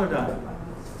his father died.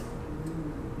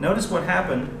 Notice what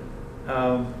happened.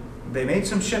 They made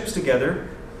some ships together,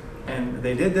 and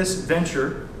they did this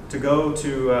venture to go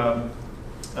to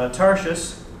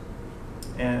Tarshish,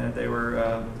 and they were,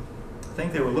 I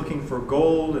think they were looking for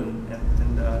gold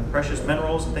and precious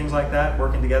minerals and things like that,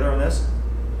 working together on this.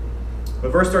 But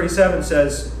verse 37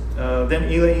 says, then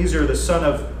Eliezer, the son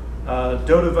of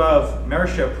Dodavah of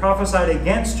Mareshah, prophesied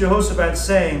against Jehoshaphat,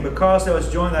 saying, because thou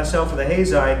hast joined thyself with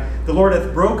Ahaziah, the Lord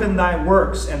hath broken thy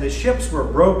works, and the ships were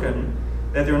broken,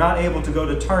 that they were not able to go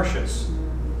to Tarshish.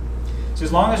 So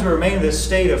as long as we remain in this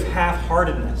state of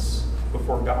half-heartedness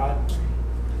before God,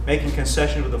 making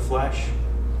concession with the flesh,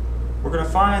 we're going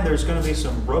to find there's going to be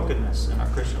some brokenness in our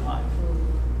Christian life.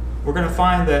 We're going to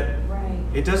find that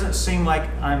it doesn't seem like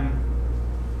I'm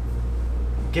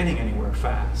getting anywhere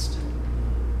fast.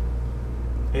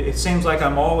 It seems like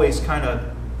I'm always kind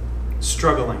of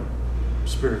struggling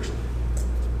spiritually.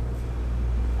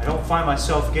 I don't find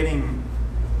myself getting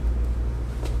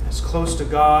as close to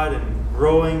God and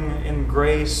growing in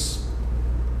grace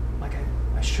like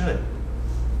I should.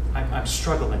 I'm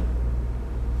struggling.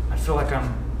 I feel like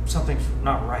something's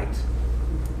not right.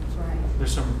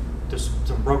 There's some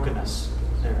brokenness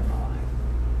there in my life.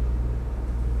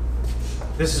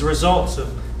 This is results of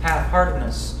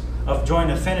half-heartedness, of joint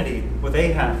affinity with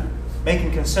Ahab,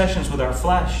 making concessions with our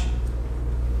flesh,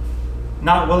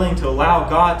 not willing to allow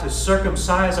God to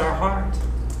circumcise our heart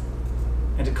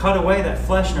and to cut away that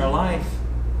flesh in our life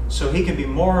so He can be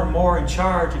more and more in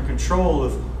charge and control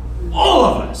of all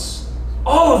of us,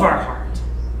 all of our heart.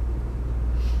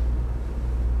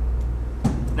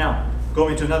 Now,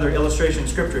 going to another illustration of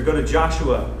Scripture, go to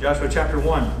Joshua chapter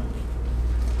 1.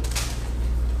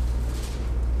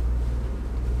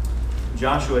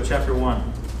 Joshua chapter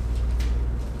 1.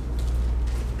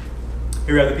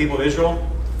 Here are the people of Israel.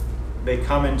 They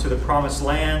come into the promised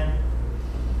land.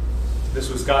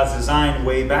 This was God's design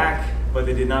way back, but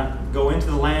they did not go into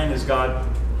the land as God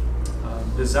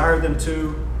desired them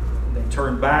to. They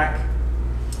turned back.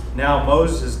 Now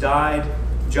Moses has died.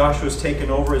 Joshua's taken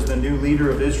over as the new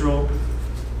leader of Israel.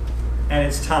 And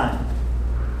it's time.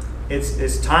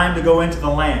 It's time to go into the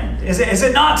land. Is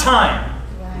it not time?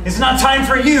 Right. Is it not time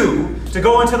for you to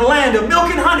go into the land of milk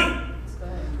and honey?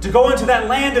 To go into that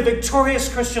land of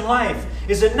victorious Christian life?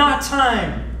 Is it not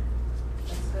time?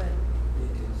 That's good.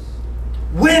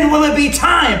 When will it be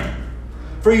time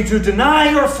for you to deny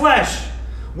your flesh?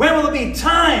 When will it be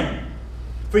time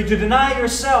for you to deny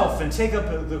yourself and take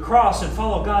up the cross and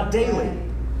follow God daily?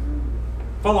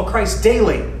 Follow Christ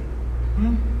daily.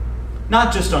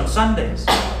 Not just on Sundays.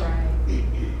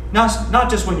 Not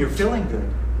just when you're feeling good.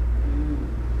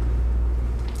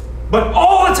 But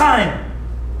all the time.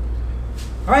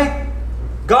 All right?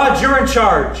 God, you're in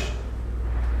charge.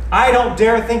 I don't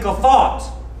dare think a thought.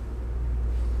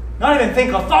 Not even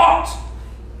think a thought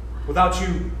without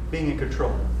you being in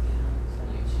control.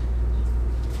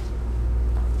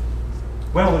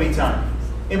 When will it be time?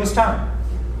 It was time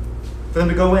for them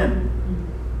to go in.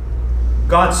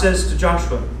 God says to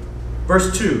Joshua,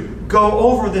 verse 2, go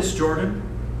over this Jordan.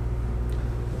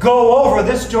 Go over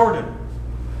this Jordan.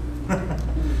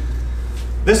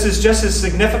 This is just as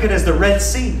significant as the Red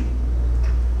Sea.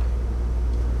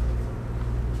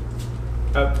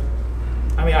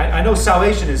 I know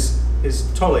salvation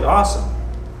is totally awesome.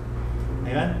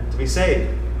 Amen? To be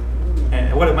saved.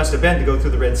 And what it must have been to go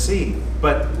through the Red Sea.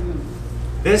 But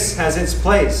this has its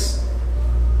place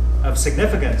of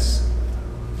significance.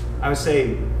 I would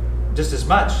say just as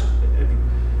much.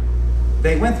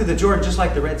 They went through the Jordan just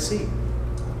like the Red Sea.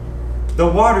 The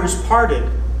waters parted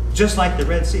just like the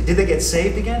Red Sea. Did they get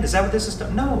saved again? Is that what this is?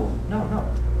 No.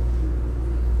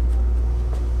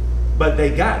 But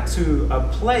they got to a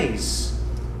place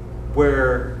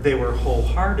where they were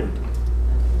wholehearted.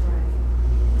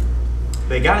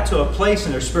 They got to a place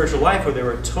in their spiritual life where they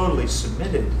were totally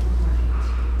submitted.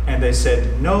 And they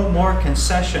said, no more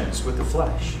concessions with the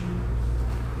flesh.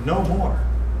 No more.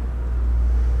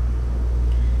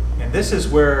 And this is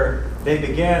where they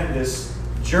began this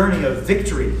journey of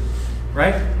victory,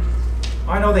 right?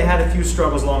 I know they had a few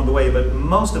struggles along the way, but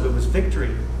most of it was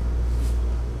victory.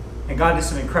 And God did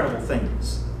some incredible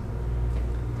things.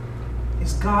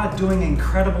 Is God doing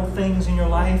incredible things in your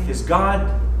life?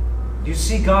 Do you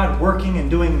see God working and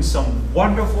doing some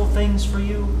wonderful things for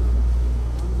you?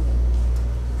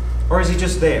 Or is He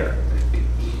just there?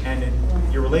 And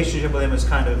your relationship with Him is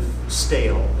kind of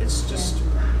stale. It's just,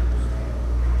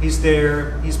 He's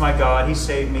there, He's my God, He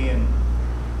saved me.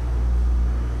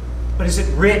 But is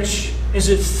it rich? Is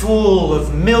it full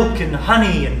of milk and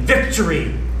honey and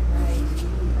victory?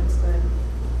 That's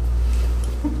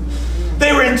good.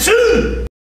 They were in tune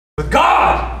with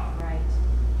God.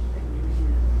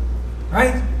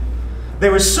 Right? They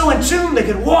were so in tune they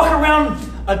could walk around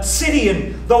a city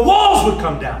and the walls would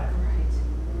come down.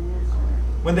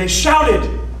 When they shouted,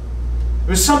 there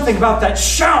was something about that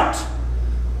shout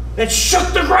that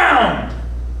shook the ground.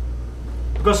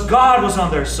 Because God was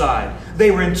on their side. They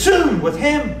were in tune with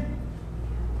Him.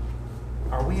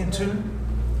 Are we in tune?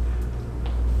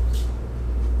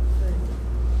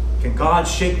 Can God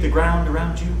shake the ground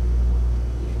around you?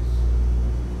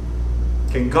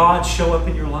 Can God show up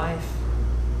in your life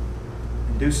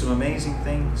and do some amazing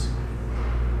things?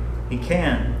 He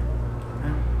can.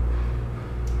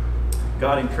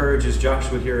 God encourages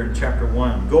Joshua here in chapter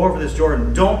 1. Go over this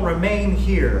Jordan. Don't remain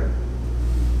here.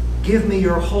 Give me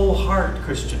your whole heart,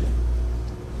 Christian.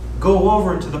 Go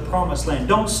over into the promised land.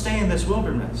 Don't stay in this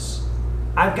wilderness.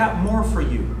 I've got more for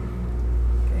you.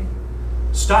 Okay?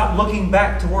 Stop looking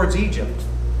back towards Egypt.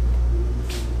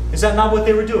 Is that not what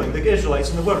they were doing, the Israelites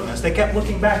in the wilderness? They kept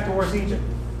looking back towards Egypt.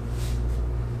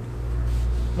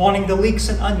 Wanting the leeks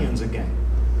and onions again.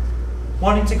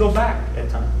 Wanting to go back at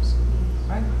times.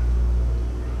 Right?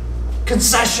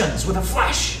 Concessions with the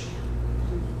flesh.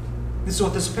 This is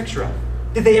what this is a picture of.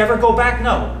 Did they ever go back?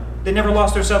 No. They never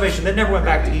lost their salvation. They never went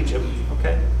back to Egypt.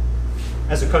 Okay?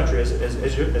 As a country,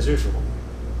 as usual.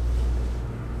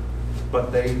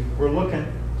 But they were looking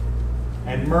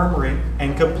and murmuring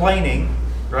and complaining,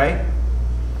 right,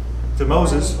 to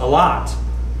Moses a lot.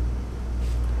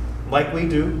 Like we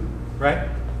do, right,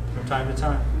 from time to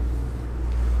time.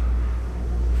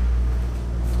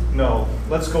 No,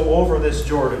 let's go over this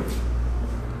Jordan.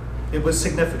 It was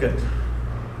significant.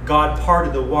 God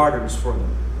parted the waters for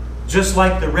them. Just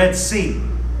like the Red Sea.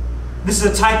 This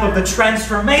is a type of the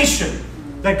transformation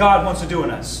that God wants to do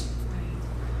in us.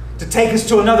 To take us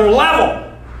to another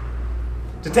level.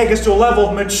 To take us to a level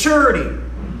of maturity.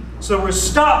 So we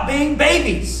stop being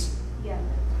babies.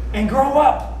 And grow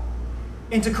up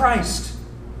into Christ.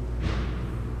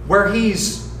 Where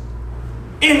He's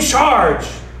in charge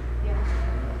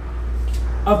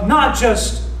of not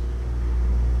just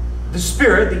the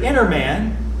spirit, the inner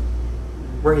man,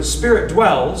 where His Spirit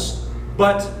dwells,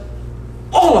 but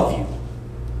all of you.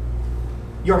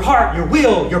 Your heart, your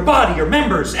will, your body, your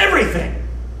members, everything.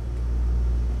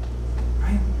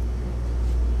 Right?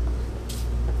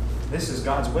 This is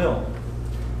God's will.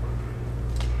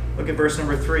 Look at verse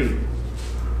number 3.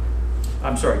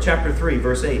 Chapter 3,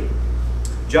 verse 8.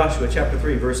 Joshua chapter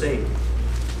 3, verse 8.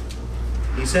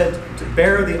 He said, to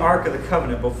bear the ark of the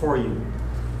covenant before you.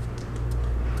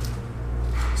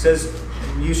 He says,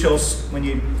 you shall, when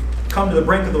you come to the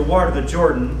brink of the water of the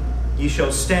Jordan, ye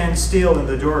shall stand still in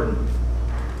the Jordan.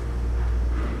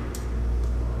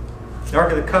 The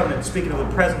Ark of the Covenant, speaking of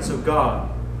the presence of God.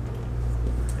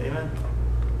 Amen.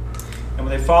 And when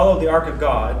they followed the Ark of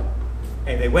God,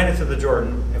 and they went into the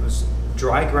Jordan, it was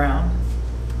dry ground.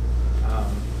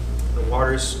 The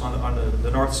waters on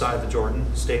the north side of the Jordan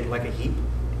stayed like a heap,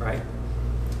 right?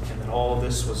 And then all of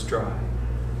this was dry.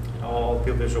 And all the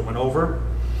people of Israel went over.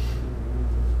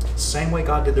 Same way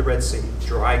God did the Red Sea,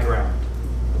 dry ground,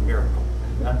 a miracle.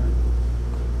 Amen.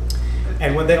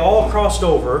 And when they all crossed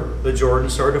over, the Jordan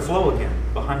started to flow again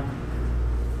behind them.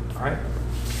 All right?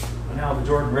 And now the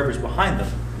Jordan River is behind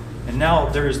them. And now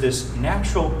there is this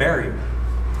natural barrier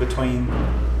between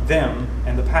them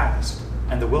and the past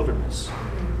and the wilderness.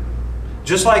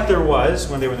 Just like there was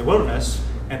when they were in the wilderness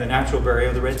and the natural barrier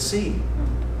of the Red Sea.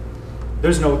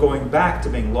 There's no going back to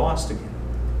being lost again.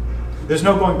 There's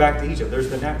no going back to Egypt. There's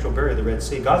the natural barrier of the Red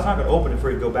Sea. God's not going to open it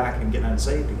for you to go back and get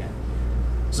unsaved again.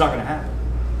 It's not going to happen.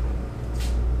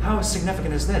 How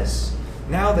significant is this?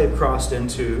 Now they've crossed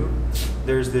into,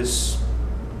 there's this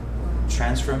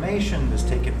transformation that's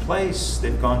taken place.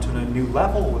 They've gone to a new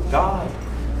level with God.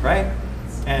 right?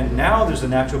 And now there's a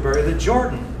natural barrier, the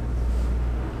Jordan.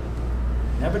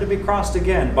 Never to be crossed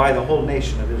again by the whole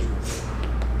nation of Israel.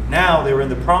 Now they were in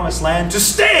the promised land to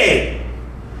stay,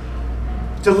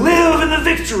 to live in the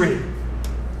victory,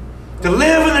 to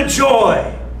live in the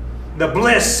joy, the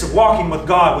bliss of walking with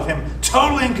God, with Him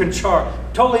totally in charge,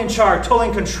 totally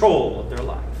in control of their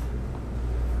life.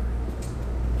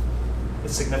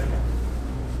 It's significant.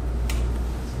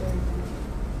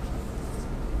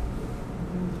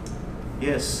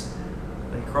 Yes,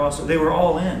 they crossed. They were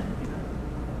all in.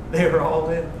 They were all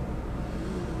in.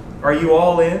 Are you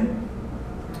all in?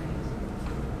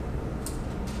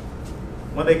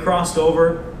 When they crossed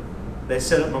over, they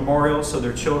set up memorials so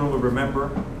their children would remember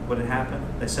what had happened.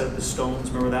 They set up the stones.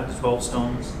 Remember that? The 12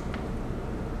 stones.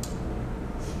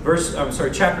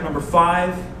 Chapter number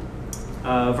 5,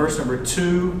 verse number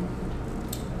 2.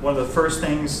 One of the first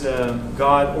things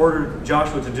God ordered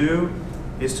Joshua to do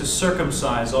is to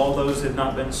circumcise all those that had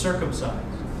not been circumcised.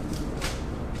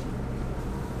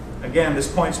 Again,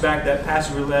 this points back to that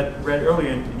passage we read earlier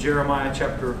in Jeremiah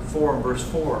chapter 4 and verse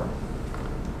 4.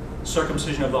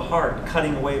 Circumcision of the heart,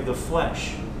 cutting away the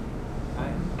flesh.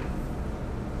 Right?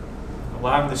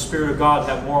 Allowing the Spirit of God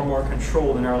to have more and more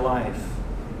control in our life.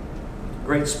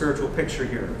 Great spiritual picture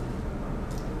here.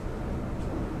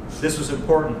 This was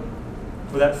important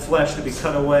for that flesh to be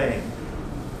cut away.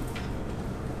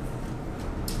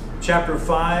 Chapter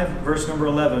 5, verse number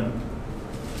 11.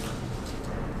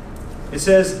 It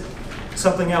says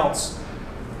something else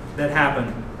that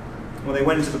happened when they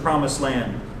went into the promised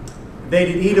land. They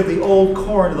did eat of the old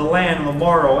corn of the land on the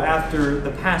morrow after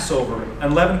the Passover,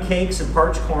 unleavened cakes and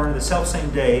parched corn the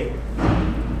selfsame day.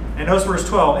 And notice verse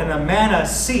 12, and the manna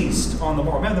ceased on the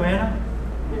morrow. Remember the manna?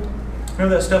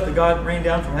 Remember that stuff that God rained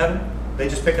down from heaven? They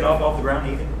just pick it off the ground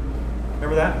and eat it.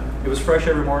 Remember that? It was fresh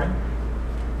every morning.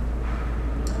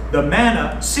 The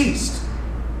manna ceased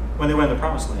when they went to the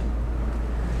promised land.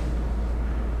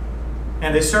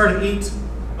 And they started to eat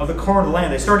of the corn of the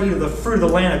land. They started to eat of the fruit of the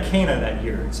land of Canaan that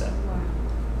year, it said.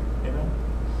 Amen.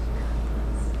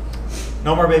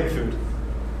 No more baby food.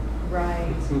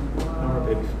 Right. No more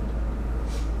baby food.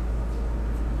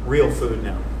 Real food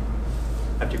now.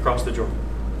 After you cross the Jordan.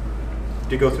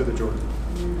 After you go through the Jordan.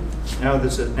 Now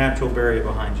there's a natural barrier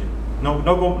behind you. No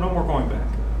more going back.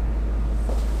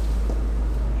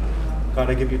 God,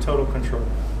 I give you total control.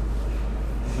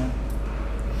 Amen.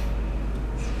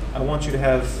 I want you to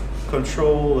have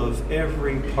control of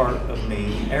every part of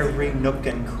me, every nook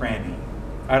and cranny.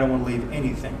 I don't want to leave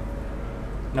anything.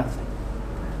 Nothing.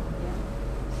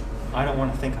 I don't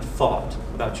want to think a thought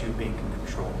without you being in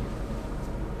control.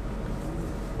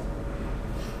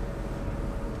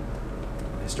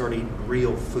 They start eating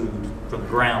real food from the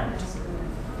ground.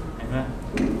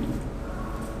 Amen.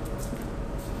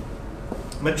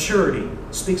 Maturity.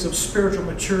 Speaks of spiritual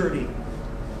maturity.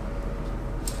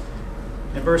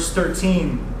 In verse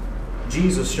 13,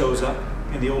 Jesus shows up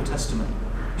in the Old Testament.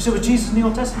 You say, was Jesus in the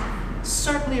Old Testament?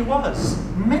 Certainly it was.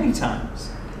 Many times.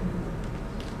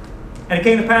 And it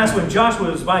came to pass when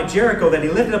Joshua was by Jericho that he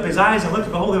lifted up his eyes and looked,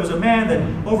 and behold, there was a man that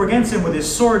over against him with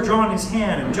his sword drawn in his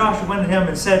hand. And Joshua went to him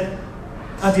and said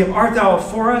unto him, art thou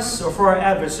for us or for our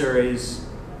adversaries?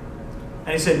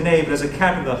 And he said, nay, but as a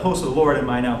captain of the host of the Lord am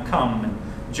I now come. And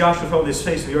Joshua fell with his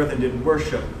face to the earth and did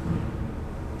worship.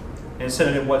 And said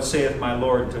unto him, what saith my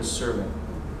Lord to his servant?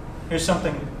 Here's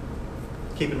something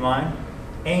to keep in mind.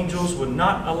 Angels would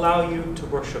not allow you to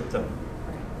worship them.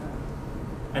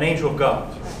 An angel of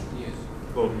God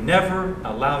will never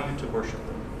allow you to worship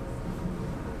them.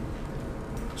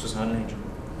 This was not an angel.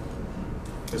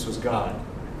 This was God.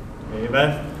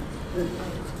 Amen?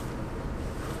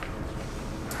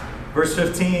 Verse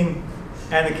 15,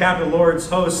 and the captain of the Lord's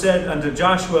host said unto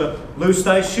Joshua, loose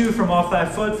thy shoe from off thy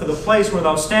foot, for the place where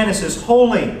thou standest is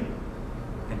holy.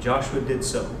 And Joshua did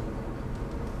so.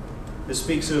 This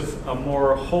speaks of a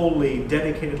more holy,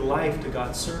 dedicated life to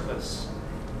God's service.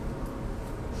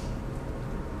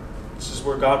 This is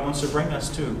where God wants to bring us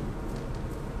to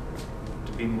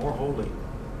be more holy,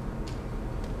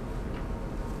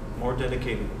 more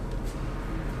dedicated,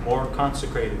 more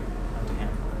consecrated unto Him.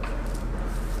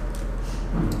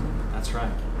 That's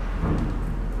right.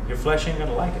 Your flesh ain't going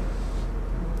to like it,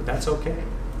 but that's okay.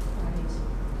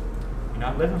 You're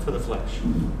not living for the flesh.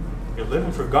 You're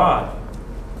living for God.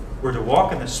 We're to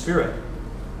walk in the Spirit.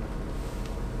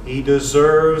 He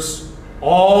deserves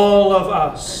all of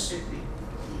us.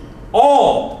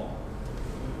 All.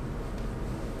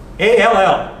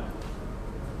 A-L-L.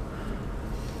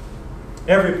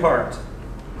 Every part.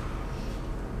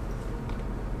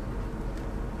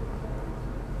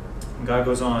 And God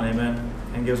goes on, amen,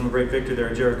 and gives them a great victory there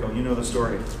at Jericho. You know the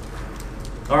story.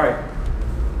 All right.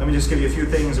 Let me just give you a few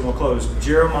things and we'll close.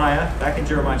 Jeremiah, back in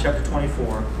Jeremiah chapter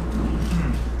 24.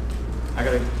 I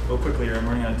got to go quickly here. I'm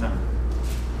running out of time.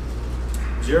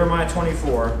 Jeremiah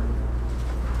 24.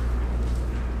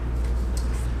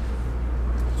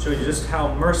 Show you just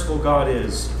how merciful God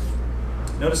is.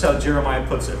 Notice how Jeremiah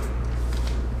puts it,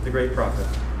 the great prophet.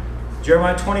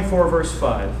 Jeremiah 24, verse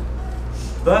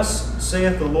 5. Thus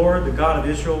saith the Lord, the God of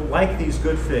Israel, like these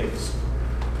good figs,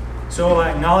 so will I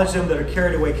acknowledge them that are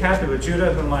carried away captive of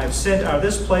Judah, whom I have sent out of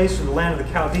this place from the land of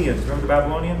the Chaldeans. Remember the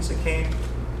Babylonians that came?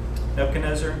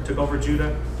 Nebuchadnezzar took over Judah.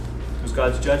 It was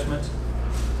God's judgment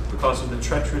because of the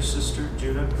treacherous sister,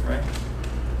 Judah, right?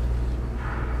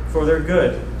 For their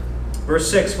good.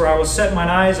 Verse 6, for I will set mine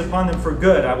eyes upon them for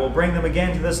good. I will bring them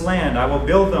again to this land. I will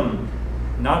build them,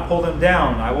 not pull them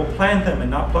down. I will plant them and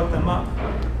not pluck them up.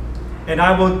 And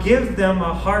I will give them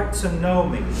a heart to know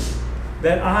me,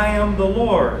 that I am the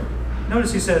Lord.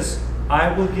 Notice he says,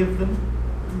 I will give them.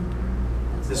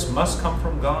 This must come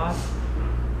from God.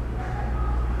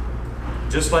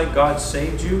 Just like God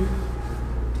saved you,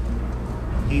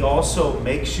 He also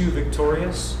makes you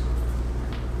victorious.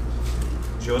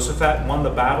 Jehoshaphat won the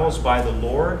battles by the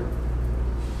Lord.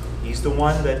 He's the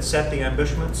one that set the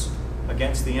ambushments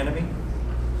against the enemy.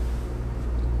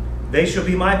 They shall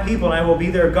be my people, and I will be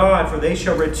their God, for they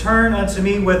shall return unto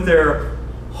me with their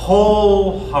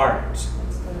whole heart.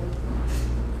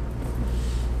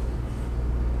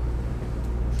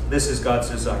 This is God's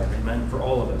desire, amen, for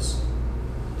all of us.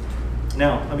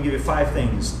 Now, let me give you 5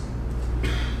 things.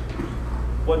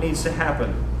 What needs to happen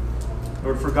in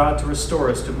order for God to restore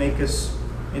us, to make us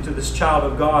into this child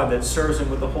of God that serves Him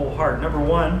with the whole heart? Number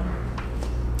 1,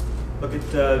 look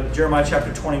at Jeremiah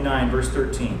chapter 29, verse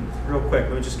 13. Real quick,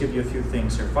 let me just give you a few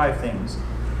things here. 5 things.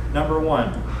 Number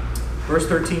 1, verse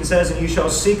 13 says, and you shall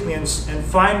seek me and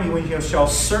find me when you shall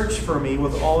search for me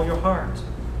with all your heart.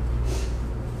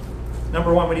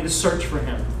 Number 1, we need to search for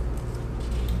Him.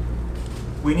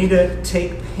 We need to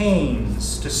take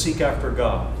pains to seek after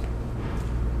God.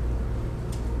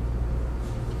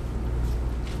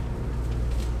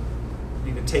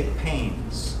 We need to take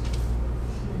pains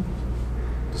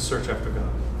to search after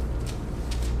God.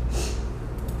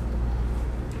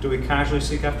 Do we casually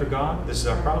seek after God? This is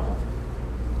our problem.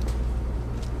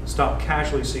 Stop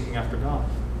casually seeking after God.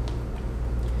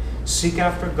 Seek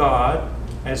after God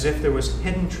as if there was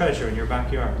hidden treasure in your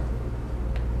backyard.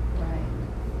 Right.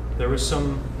 There was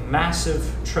some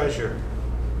massive treasure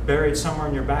buried somewhere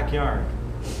in your backyard.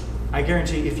 I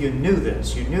guarantee if you knew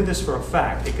this for a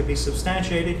fact, it could be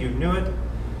substantiated, you knew it,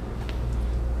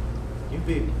 you'd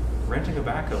be renting a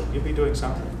backhoe, you'd be doing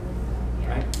something,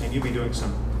 right? And you'd be doing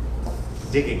some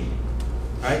digging,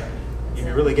 right? You'd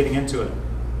be really getting into it.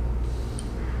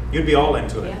 You'd be all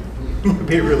into it. Yeah. You'd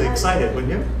be really excited,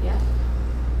 wouldn't you? Yeah.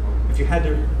 If you had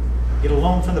to get a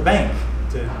loan from the bank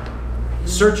to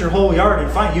search your whole yard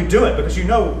and find, you do it because you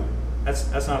know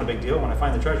that's not a big deal when I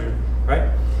find the treasure,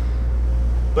 right?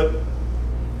 But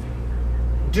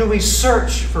do we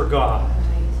search for God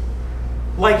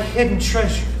like hidden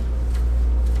treasure?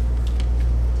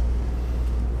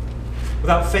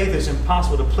 Without faith it is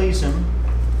impossible to please Him.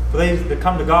 For they that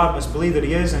come to God must believe that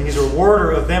He is, and He's a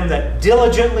rewarder of them that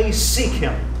diligently seek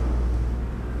Him.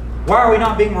 Why are we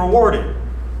not being rewarded?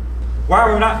 Why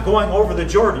are we not going over the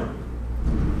Jordan?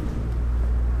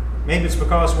 Maybe it's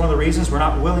because one of the reasons we're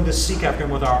not willing to seek after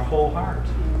Him with our whole heart.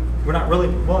 We're not really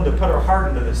willing to put our heart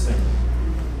into this thing.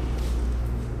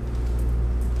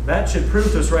 That should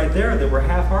prove to us right there that we're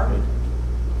half-hearted.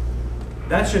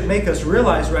 That should make us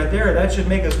realize right there, that should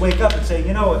make us wake up and say,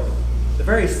 you know, the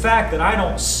very fact that I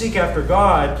don't seek after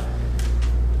God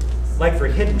like for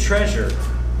hidden treasure,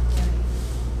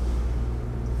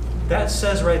 that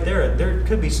says right there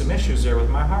could be some issues there with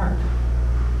my heart.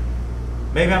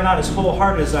 Maybe I'm not as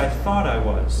wholehearted as I thought I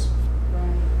was.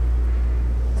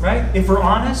 Right? If we're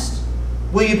honest,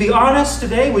 will you be honest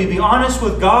today? Will you be honest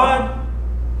with God?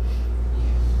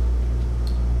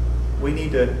 We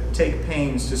need to take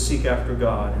pains to seek after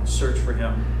God and search for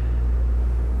Him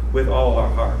with all our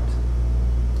heart.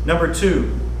 Number 2,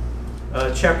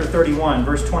 chapter 31,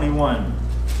 verse 21.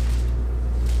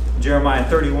 Jeremiah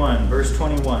 31, verse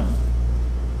 21.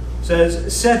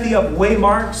 Says, set thee up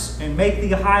waymarks and make thee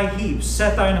high heaps.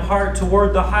 Set thine heart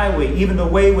toward the highway, even the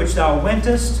way which thou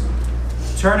wentest.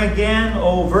 Turn again,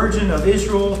 O Virgin of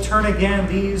Israel, turn again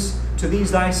to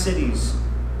these thy cities.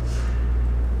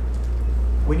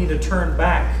 We need to turn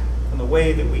back from the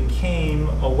way that we came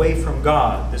away from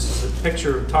God. This is a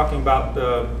picture talking about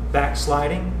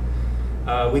backsliding.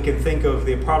 We can think of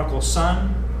the prodigal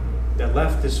son that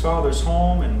left his father's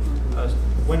home and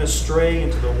went astray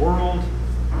into the world.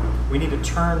 We need to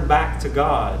turn back to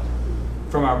God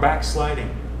from our backsliding,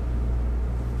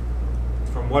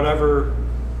 from whatever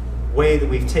way that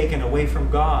we've taken away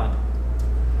from God,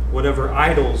 whatever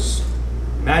idols,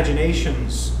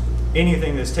 imaginations,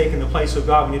 anything that's taken the place of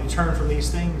God. We need to turn from these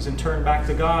things and turn back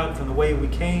to God from the way we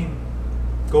came.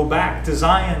 Go back to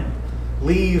Zion.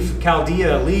 Leave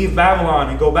Chaldea, leave Babylon,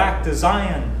 and go back to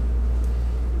Zion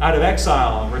out of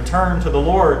exile and return to the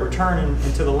Lord, return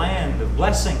into the land of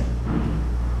blessing.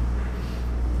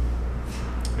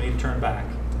 We need to turn back.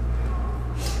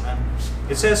 Amen.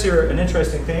 It says here an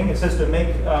interesting thing. It says to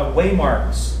make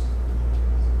waymarks.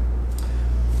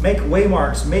 Make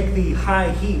waymarks, make the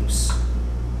high heaps.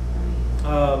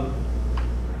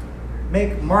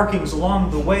 Make markings along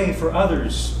the way for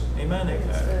others.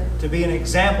 Amen. To be an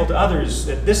example to others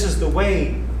that this is the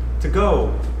way to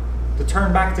go, to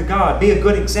turn back to God. Be a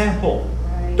good example.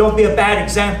 Right. Don't be a bad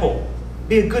example.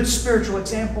 Be a good spiritual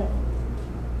example.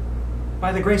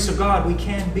 By the grace of God, we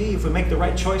can be, if we make the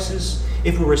right choices,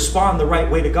 if we respond the right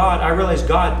way to God. I realize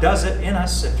God does it in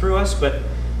us and through us, but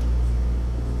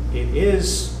it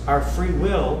is our free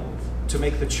will to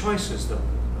make the choices, though.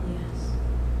 Yes.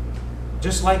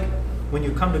 Just like when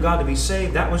you come to God to be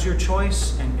saved, that was your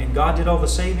choice, and God did all the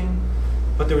saving,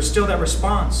 but there was still that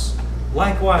response.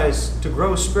 Likewise, to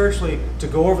grow spiritually, to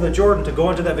go over the Jordan, to go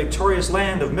into that victorious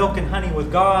land of milk and honey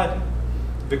with God,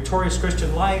 victorious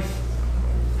Christian life,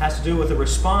 has to do with a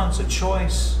response, a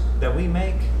choice that we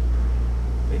make.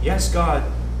 That yes, God,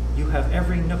 you have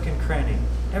every nook and cranny,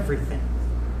 everything.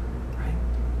 Right?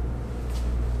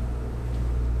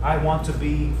 I want to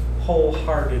be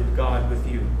wholehearted, God, with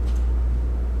you.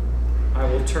 I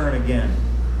will turn again.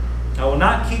 I will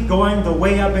not keep going the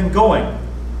way I've been going.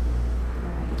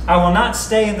 I will not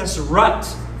stay in this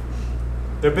rut.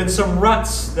 There have been some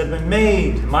ruts that have been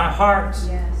made in my heart.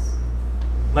 Yes.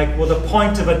 Like with the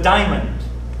point of a diamond.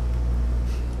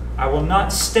 I will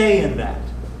not stay in that.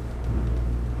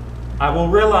 I will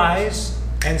realize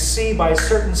and see by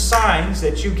certain signs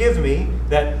that you give me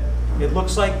that it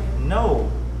looks like,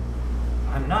 no,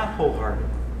 I'm not wholehearted.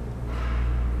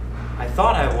 I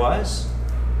thought I was,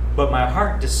 but my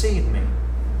heart deceived me.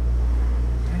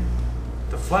 Okay?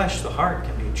 The flesh, the heart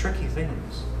can be tricky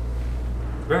things.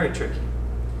 Very tricky.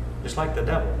 Just like the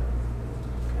devil.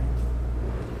 Okay?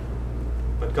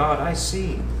 But God, I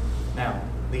see now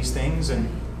these things, and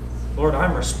Lord,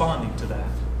 I'm responding to that.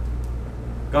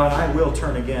 God, I will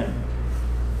turn again.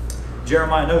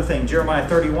 Jeremiah, another thing, Jeremiah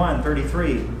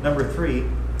 31:33, number 3.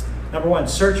 Number 1,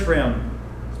 search for him.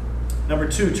 Number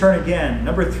 2, turn again.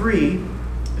 Number 3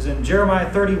 is in Jeremiah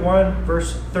 31,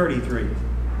 verse 33.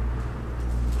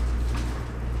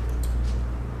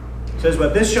 It says,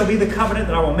 but this shall be the covenant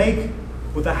that I will make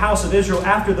with the house of Israel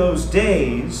after those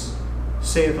days,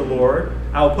 saith the Lord.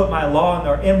 I will put my law in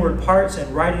their inward parts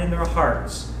and write it in their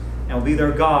hearts, and will be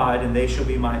their God, and they shall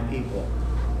be my people.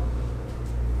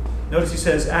 Notice he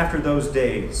says, after those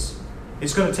days.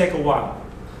 It's going to take a while.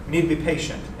 We need to be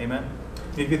patient. Amen?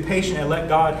 We need to be patient and let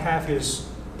God have his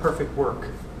perfect work.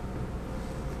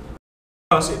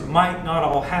 Because it might not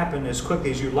all happen as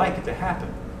quickly as you'd like it to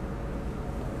happen.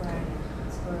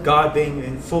 Right. God being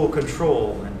in full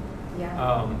control. And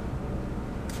Yeah.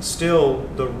 still,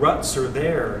 the ruts are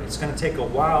there. It's going to take a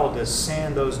while to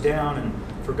sand those down and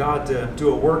for God to do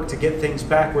a work to get things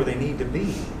back where they need to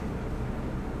be.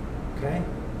 Okay?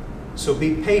 So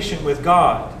be patient with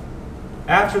God.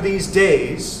 After these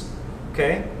days,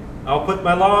 okay, I'll put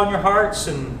my law in your hearts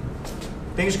and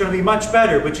things are going to be much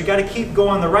better, but you got to keep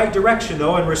going the right direction,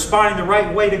 though, and responding the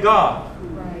right way to God.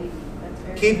 Right. That's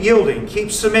very Keep good. yielding.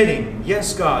 Keep submitting.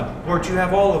 Yes, God. Lord, you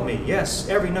have all of me. Yes,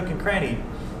 every nook and cranny.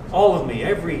 All of me.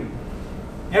 Every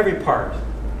part.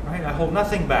 Right? I hold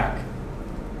nothing back.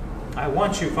 I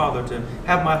want you, Father, to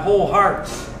have my whole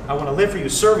heart. I want to live for you,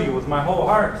 serve you with my whole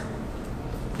heart.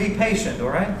 Be patient, all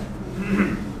right?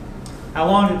 How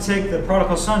long did it take the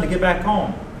prodigal son to get back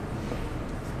home?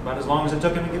 About as long as it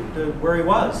took him to get to where he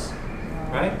was,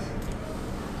 right?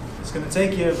 It's going to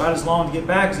take you about as long to get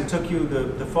back as it took you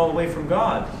to fall away from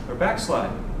God or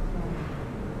backslide.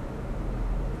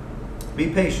 Be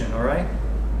patient, all right?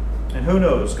 And who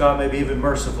knows, God may be even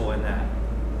merciful in that,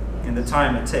 in the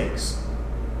time it takes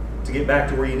to get back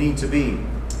to where you need to be.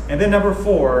 And then number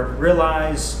 4,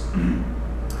 realize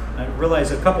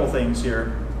a couple things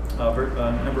here,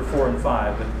 number 4 and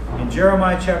 5. But in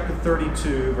Jeremiah chapter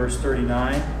 32, verse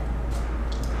 39,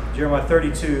 Jeremiah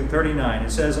 32, 39,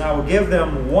 it says, I will give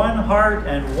them one heart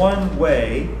and one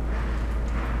way,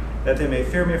 that they may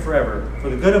fear me forever, for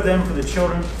the good of them, for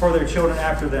their children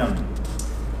after them.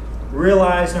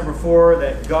 Realize, number 4,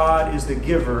 that God is the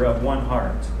giver of one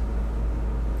heart.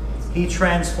 He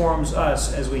transforms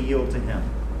us as we yield to Him.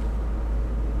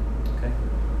 Okay?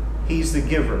 He's the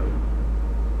giver.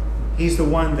 He's the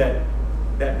one that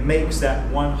makes that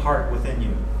one heart within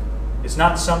you. It's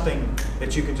not something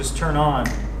that you can just turn on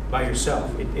by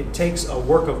yourself. It takes a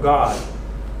work of God.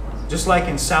 Just like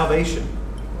in salvation.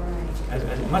 Right.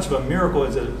 As much of a miracle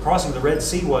as crossing the Red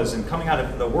Sea was and coming out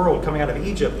of the world, coming out of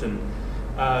Egypt. And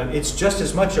it's just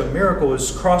as much a miracle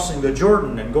as crossing the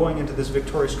Jordan and going into this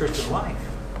victorious Christian life.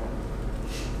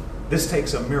 This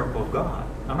takes a miracle of God.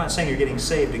 I'm not saying you're getting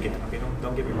saved again. Okay,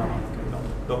 don't get me wrong. Okay?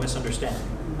 Don't misunderstand me.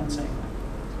 I'm not saying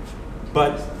that.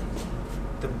 But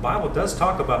the Bible does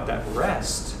talk about that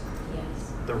rest.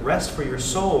 Yes. The rest for your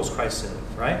souls, Christ said,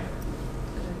 right?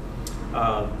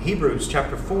 Hebrews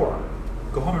chapter 4.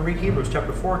 Go home and read Hebrews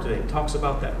chapter 4 today. It talks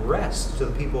about that rest to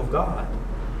the people of God.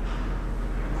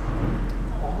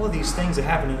 All of these things that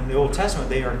happen in the Old Testament,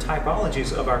 they are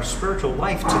typologies of our spiritual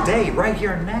life today, right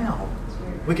here and now.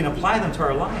 We can apply them to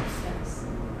our life. Yes.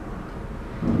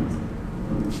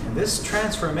 And this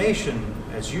transformation,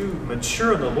 as you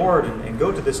mature in the Lord and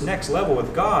go to this next level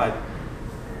with God,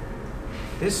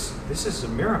 this is a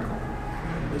miracle.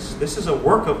 This is a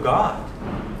work of God.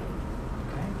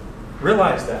 Okay?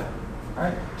 Realize that. All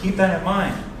right? Keep that in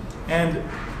mind. And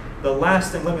the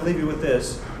last thing, let me leave you with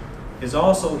this, is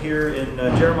also here in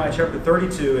Jeremiah chapter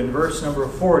 32 in verse number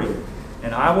 40.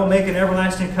 And I will make an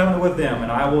everlasting covenant with them,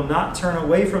 and I will not turn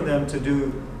away from them to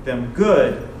do them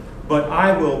good, but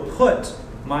I will put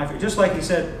my... Just like he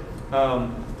said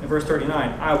in verse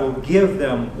 39, I will give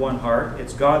them one heart.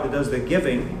 It's God that does the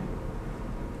giving.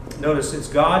 Notice it's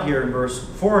God here in verse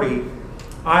 40.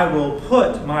 I will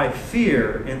put my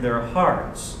fear in their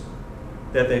hearts,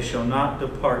 that they shall not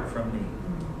depart from me.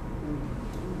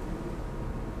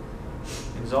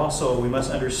 It is also, we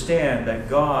must understand that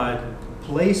God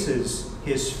places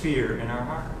His fear in our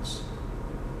hearts.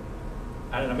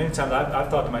 I don't know, many times I've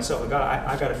thought to myself, God,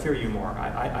 I got to fear you more.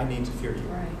 I need to fear you.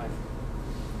 Right.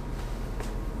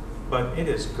 But it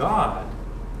is God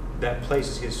that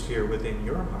places His fear within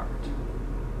your heart.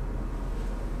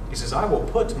 He says, I will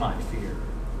put my fear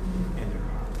in their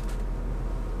heart.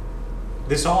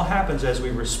 This all happens as we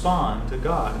respond to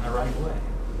God in the right way.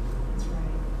 That's right.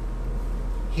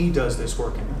 He does this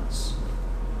work in us.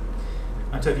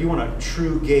 I tell you, if you want a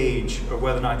true gauge of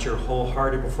whether or not you're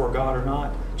wholehearted before God or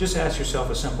not, just ask yourself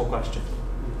a simple question.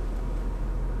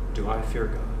 Do I fear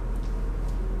God?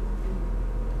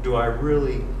 Do I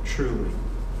really, truly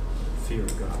fear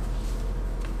God?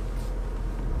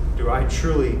 Do I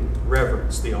truly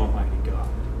reverence the Almighty God?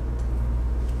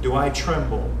 Do I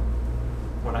tremble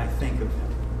when I think of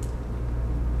Him?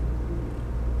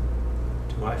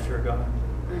 Do I fear God?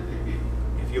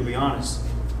 If you'll be honest,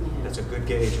 that's a good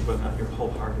gauge of whether or not you're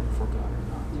wholehearted before God or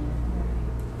not.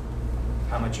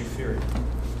 How much you fear Him.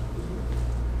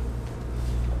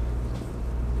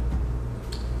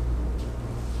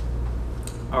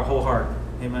 Our whole heart.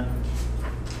 Amen.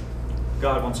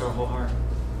 God wants our whole heart.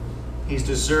 He's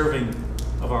deserving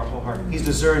of our whole heart. He's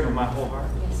deserving of my whole heart.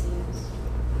 Yes, He is.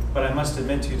 But I must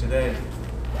admit to you today,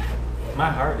 my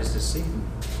heart is deceiving.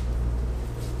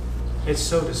 It's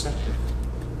so deceptive.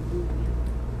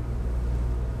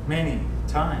 Many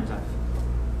times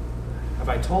have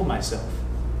I told myself,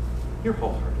 you're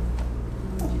wholehearted.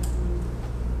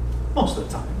 Most of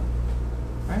the time.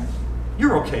 Right?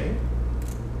 You're okay.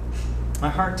 My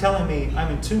heart telling me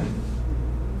I'm in tune.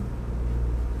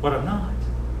 But I'm not.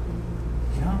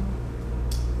 You know?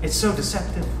 It's so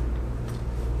deceptive.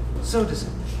 So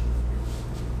deceptive.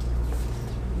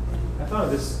 I thought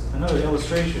of this, another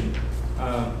illustration.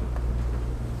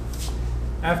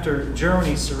 After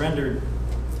Germany surrendered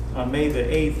on May the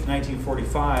 8th,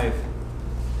 1945,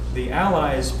 the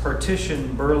Allies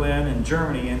partitioned Berlin and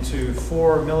Germany into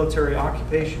 4 military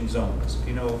occupation zones, if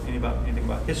you know anything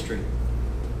about history.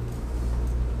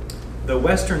 The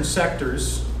western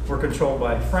sectors were controlled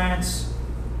by France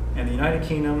and the United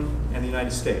Kingdom and the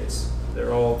United States.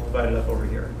 They're all divided up over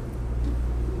here.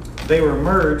 They were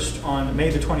merged on May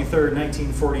the 23rd,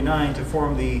 1949 to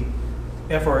form the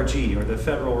FRG, or the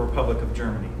Federal Republic of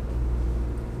Germany.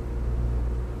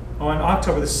 On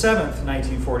October the 7th,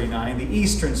 1949, the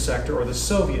eastern sector, or the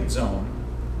Soviet zone,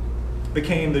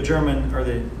 became the German, or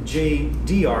the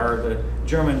JDR, the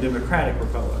German Democratic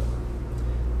Republic.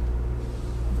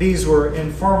 These were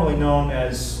informally known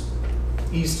as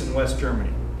East and West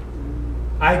Germany.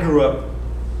 I grew up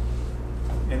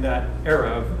in that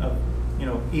era of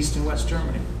East and West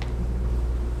Germany.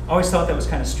 I always thought that was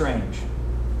kind of strange.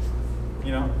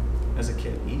 As a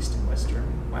kid, East and West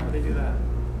Germany. Why would they do that?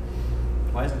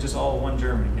 Why isn't it just all one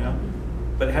Germany,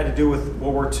 But it had to do with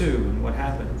World War II and what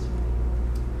happened.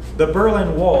 The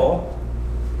Berlin Wall.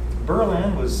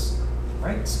 Berlin was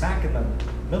right smack in the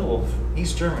middle of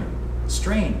East Germany.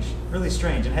 Strange, really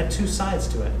strange. It had two sides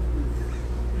to it.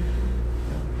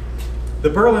 The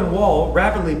Berlin Wall,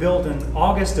 rapidly built in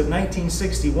August of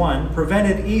 1961,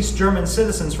 prevented East German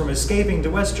citizens from escaping to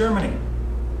West Germany,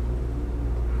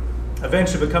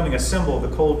 eventually becoming a symbol of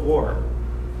the Cold War.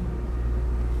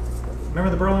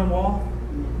 Remember the Berlin Wall?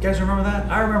 You guys remember that?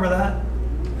 I remember that.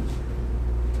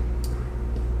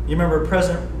 You remember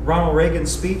President Ronald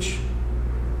Reagan's speech?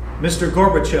 Mr.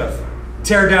 Gorbachev,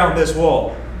 tear down this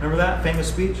wall. Remember that famous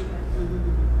speech?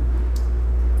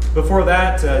 Before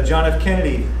that, John F.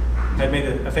 Kennedy had made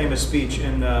a famous speech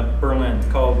in Berlin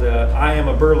called I Am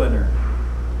a Berliner.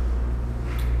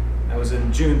 That was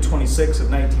in June 26 of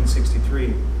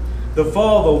 1963. The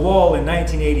fall of the wall in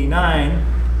 1989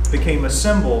 became a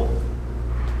symbol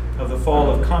of the fall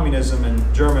of communism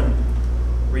and German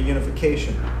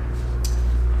reunification.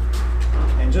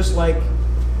 And just like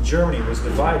Germany was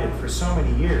divided for so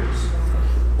many years,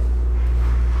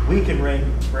 we can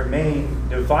remain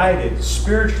divided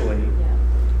spiritually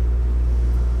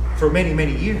for many,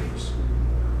 many years.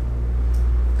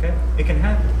 Okay? It can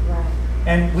happen. Right.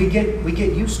 And we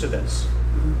get used to this.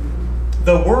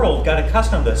 The world got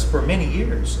accustomed to this for many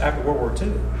years after World War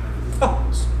II. Oh,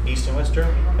 it's East and West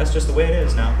Germany. That's just the way it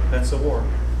is now. That's the war.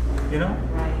 You know?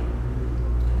 Right.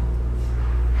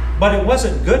 But it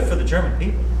wasn't good for the German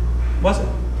people, was it?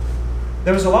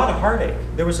 There was a lot of heartache.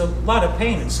 There was a lot of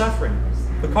pain and suffering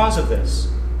because of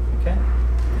this. Okay?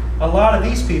 A lot of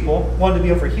these people wanted to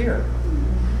be over here.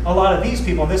 A lot of these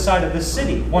people on this side of this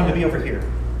city wanted to be over here.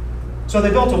 So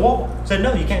they built a wall. Said,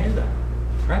 no, you can't do that.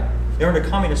 Right? They're under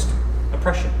communist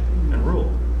oppression and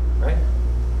rule. Right?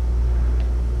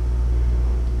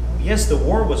 Yes, the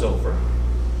war was over.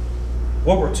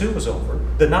 World War II was over.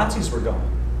 The Nazis were gone.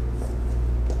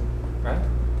 Right?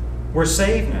 We're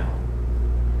saved now.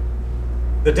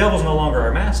 The devil's no longer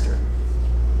our master.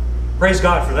 Praise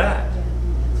God for that.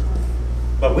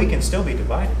 But we can still be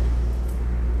divided.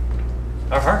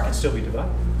 Our heart can still be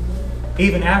divided.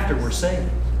 Even after we're saved.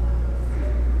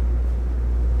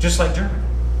 Just like Germany.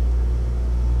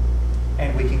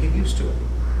 And we can get used to it.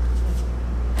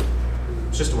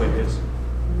 It's just the way it is.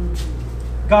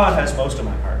 God has most of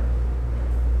my heart.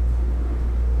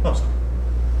 Most.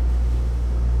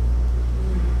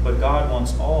 But God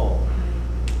wants all.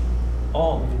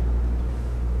 All of you.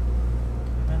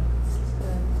 Amen.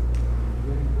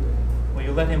 Will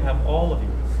you let Him have all of you?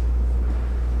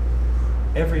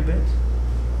 Every bit.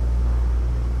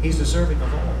 He's deserving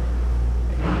of all.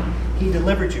 He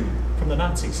delivered you from the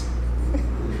Nazis.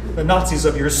 The Nazis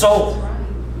of your soul.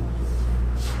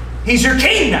 He's your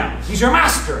king now. He's your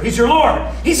master. He's your Lord.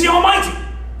 He's the Almighty.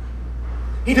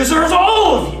 He deserves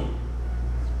all of you.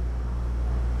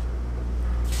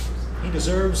 He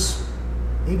deserves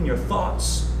even your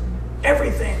thoughts.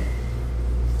 Everything.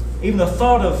 Even the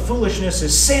thought of foolishness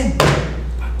is sin, the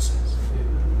Bible says.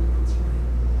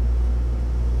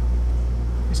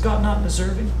 Is God not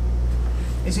deserving?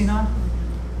 Is He not?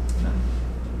 No.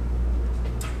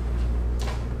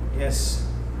 Yes.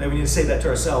 Now we need to say that to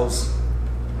ourselves.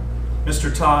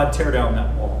 Mr. Todd, tear down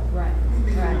that wall. Right.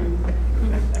 Right.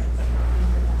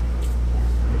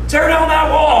 Tear down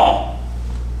that wall.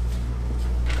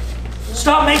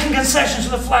 Stop making concessions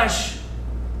to the flesh.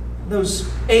 Those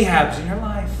Ahabs in your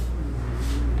life.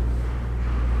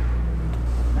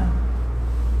 No.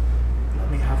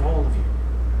 Let me have all of you.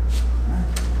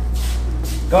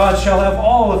 God shall have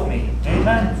all of me.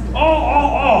 Amen.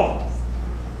 All.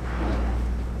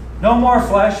 No more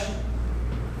flesh.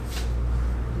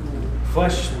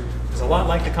 Flesh is a lot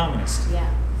like the communist.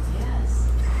 Yeah.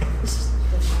 Yes.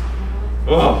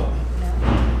 Oh,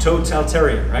 No.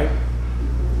 totalitarian, right?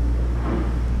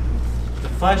 The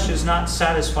flesh is not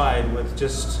satisfied with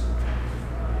just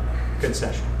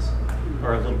concessions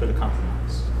or a little bit of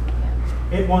compromise.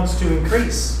 It wants to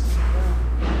increase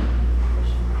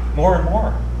more and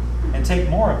more and take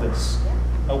more of this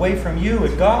away from you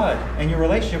and God and your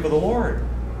relationship with the Lord.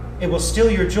 It will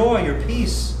steal your joy, your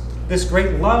peace, this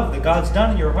great love that God's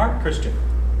done in your heart, Christian.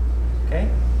 Okay?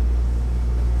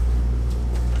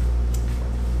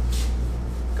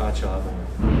 God shall have all.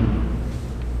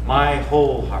 My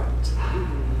whole heart.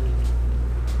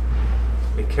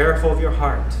 Be careful of your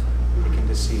heart. It can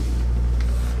deceive you.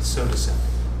 It's so deceptive.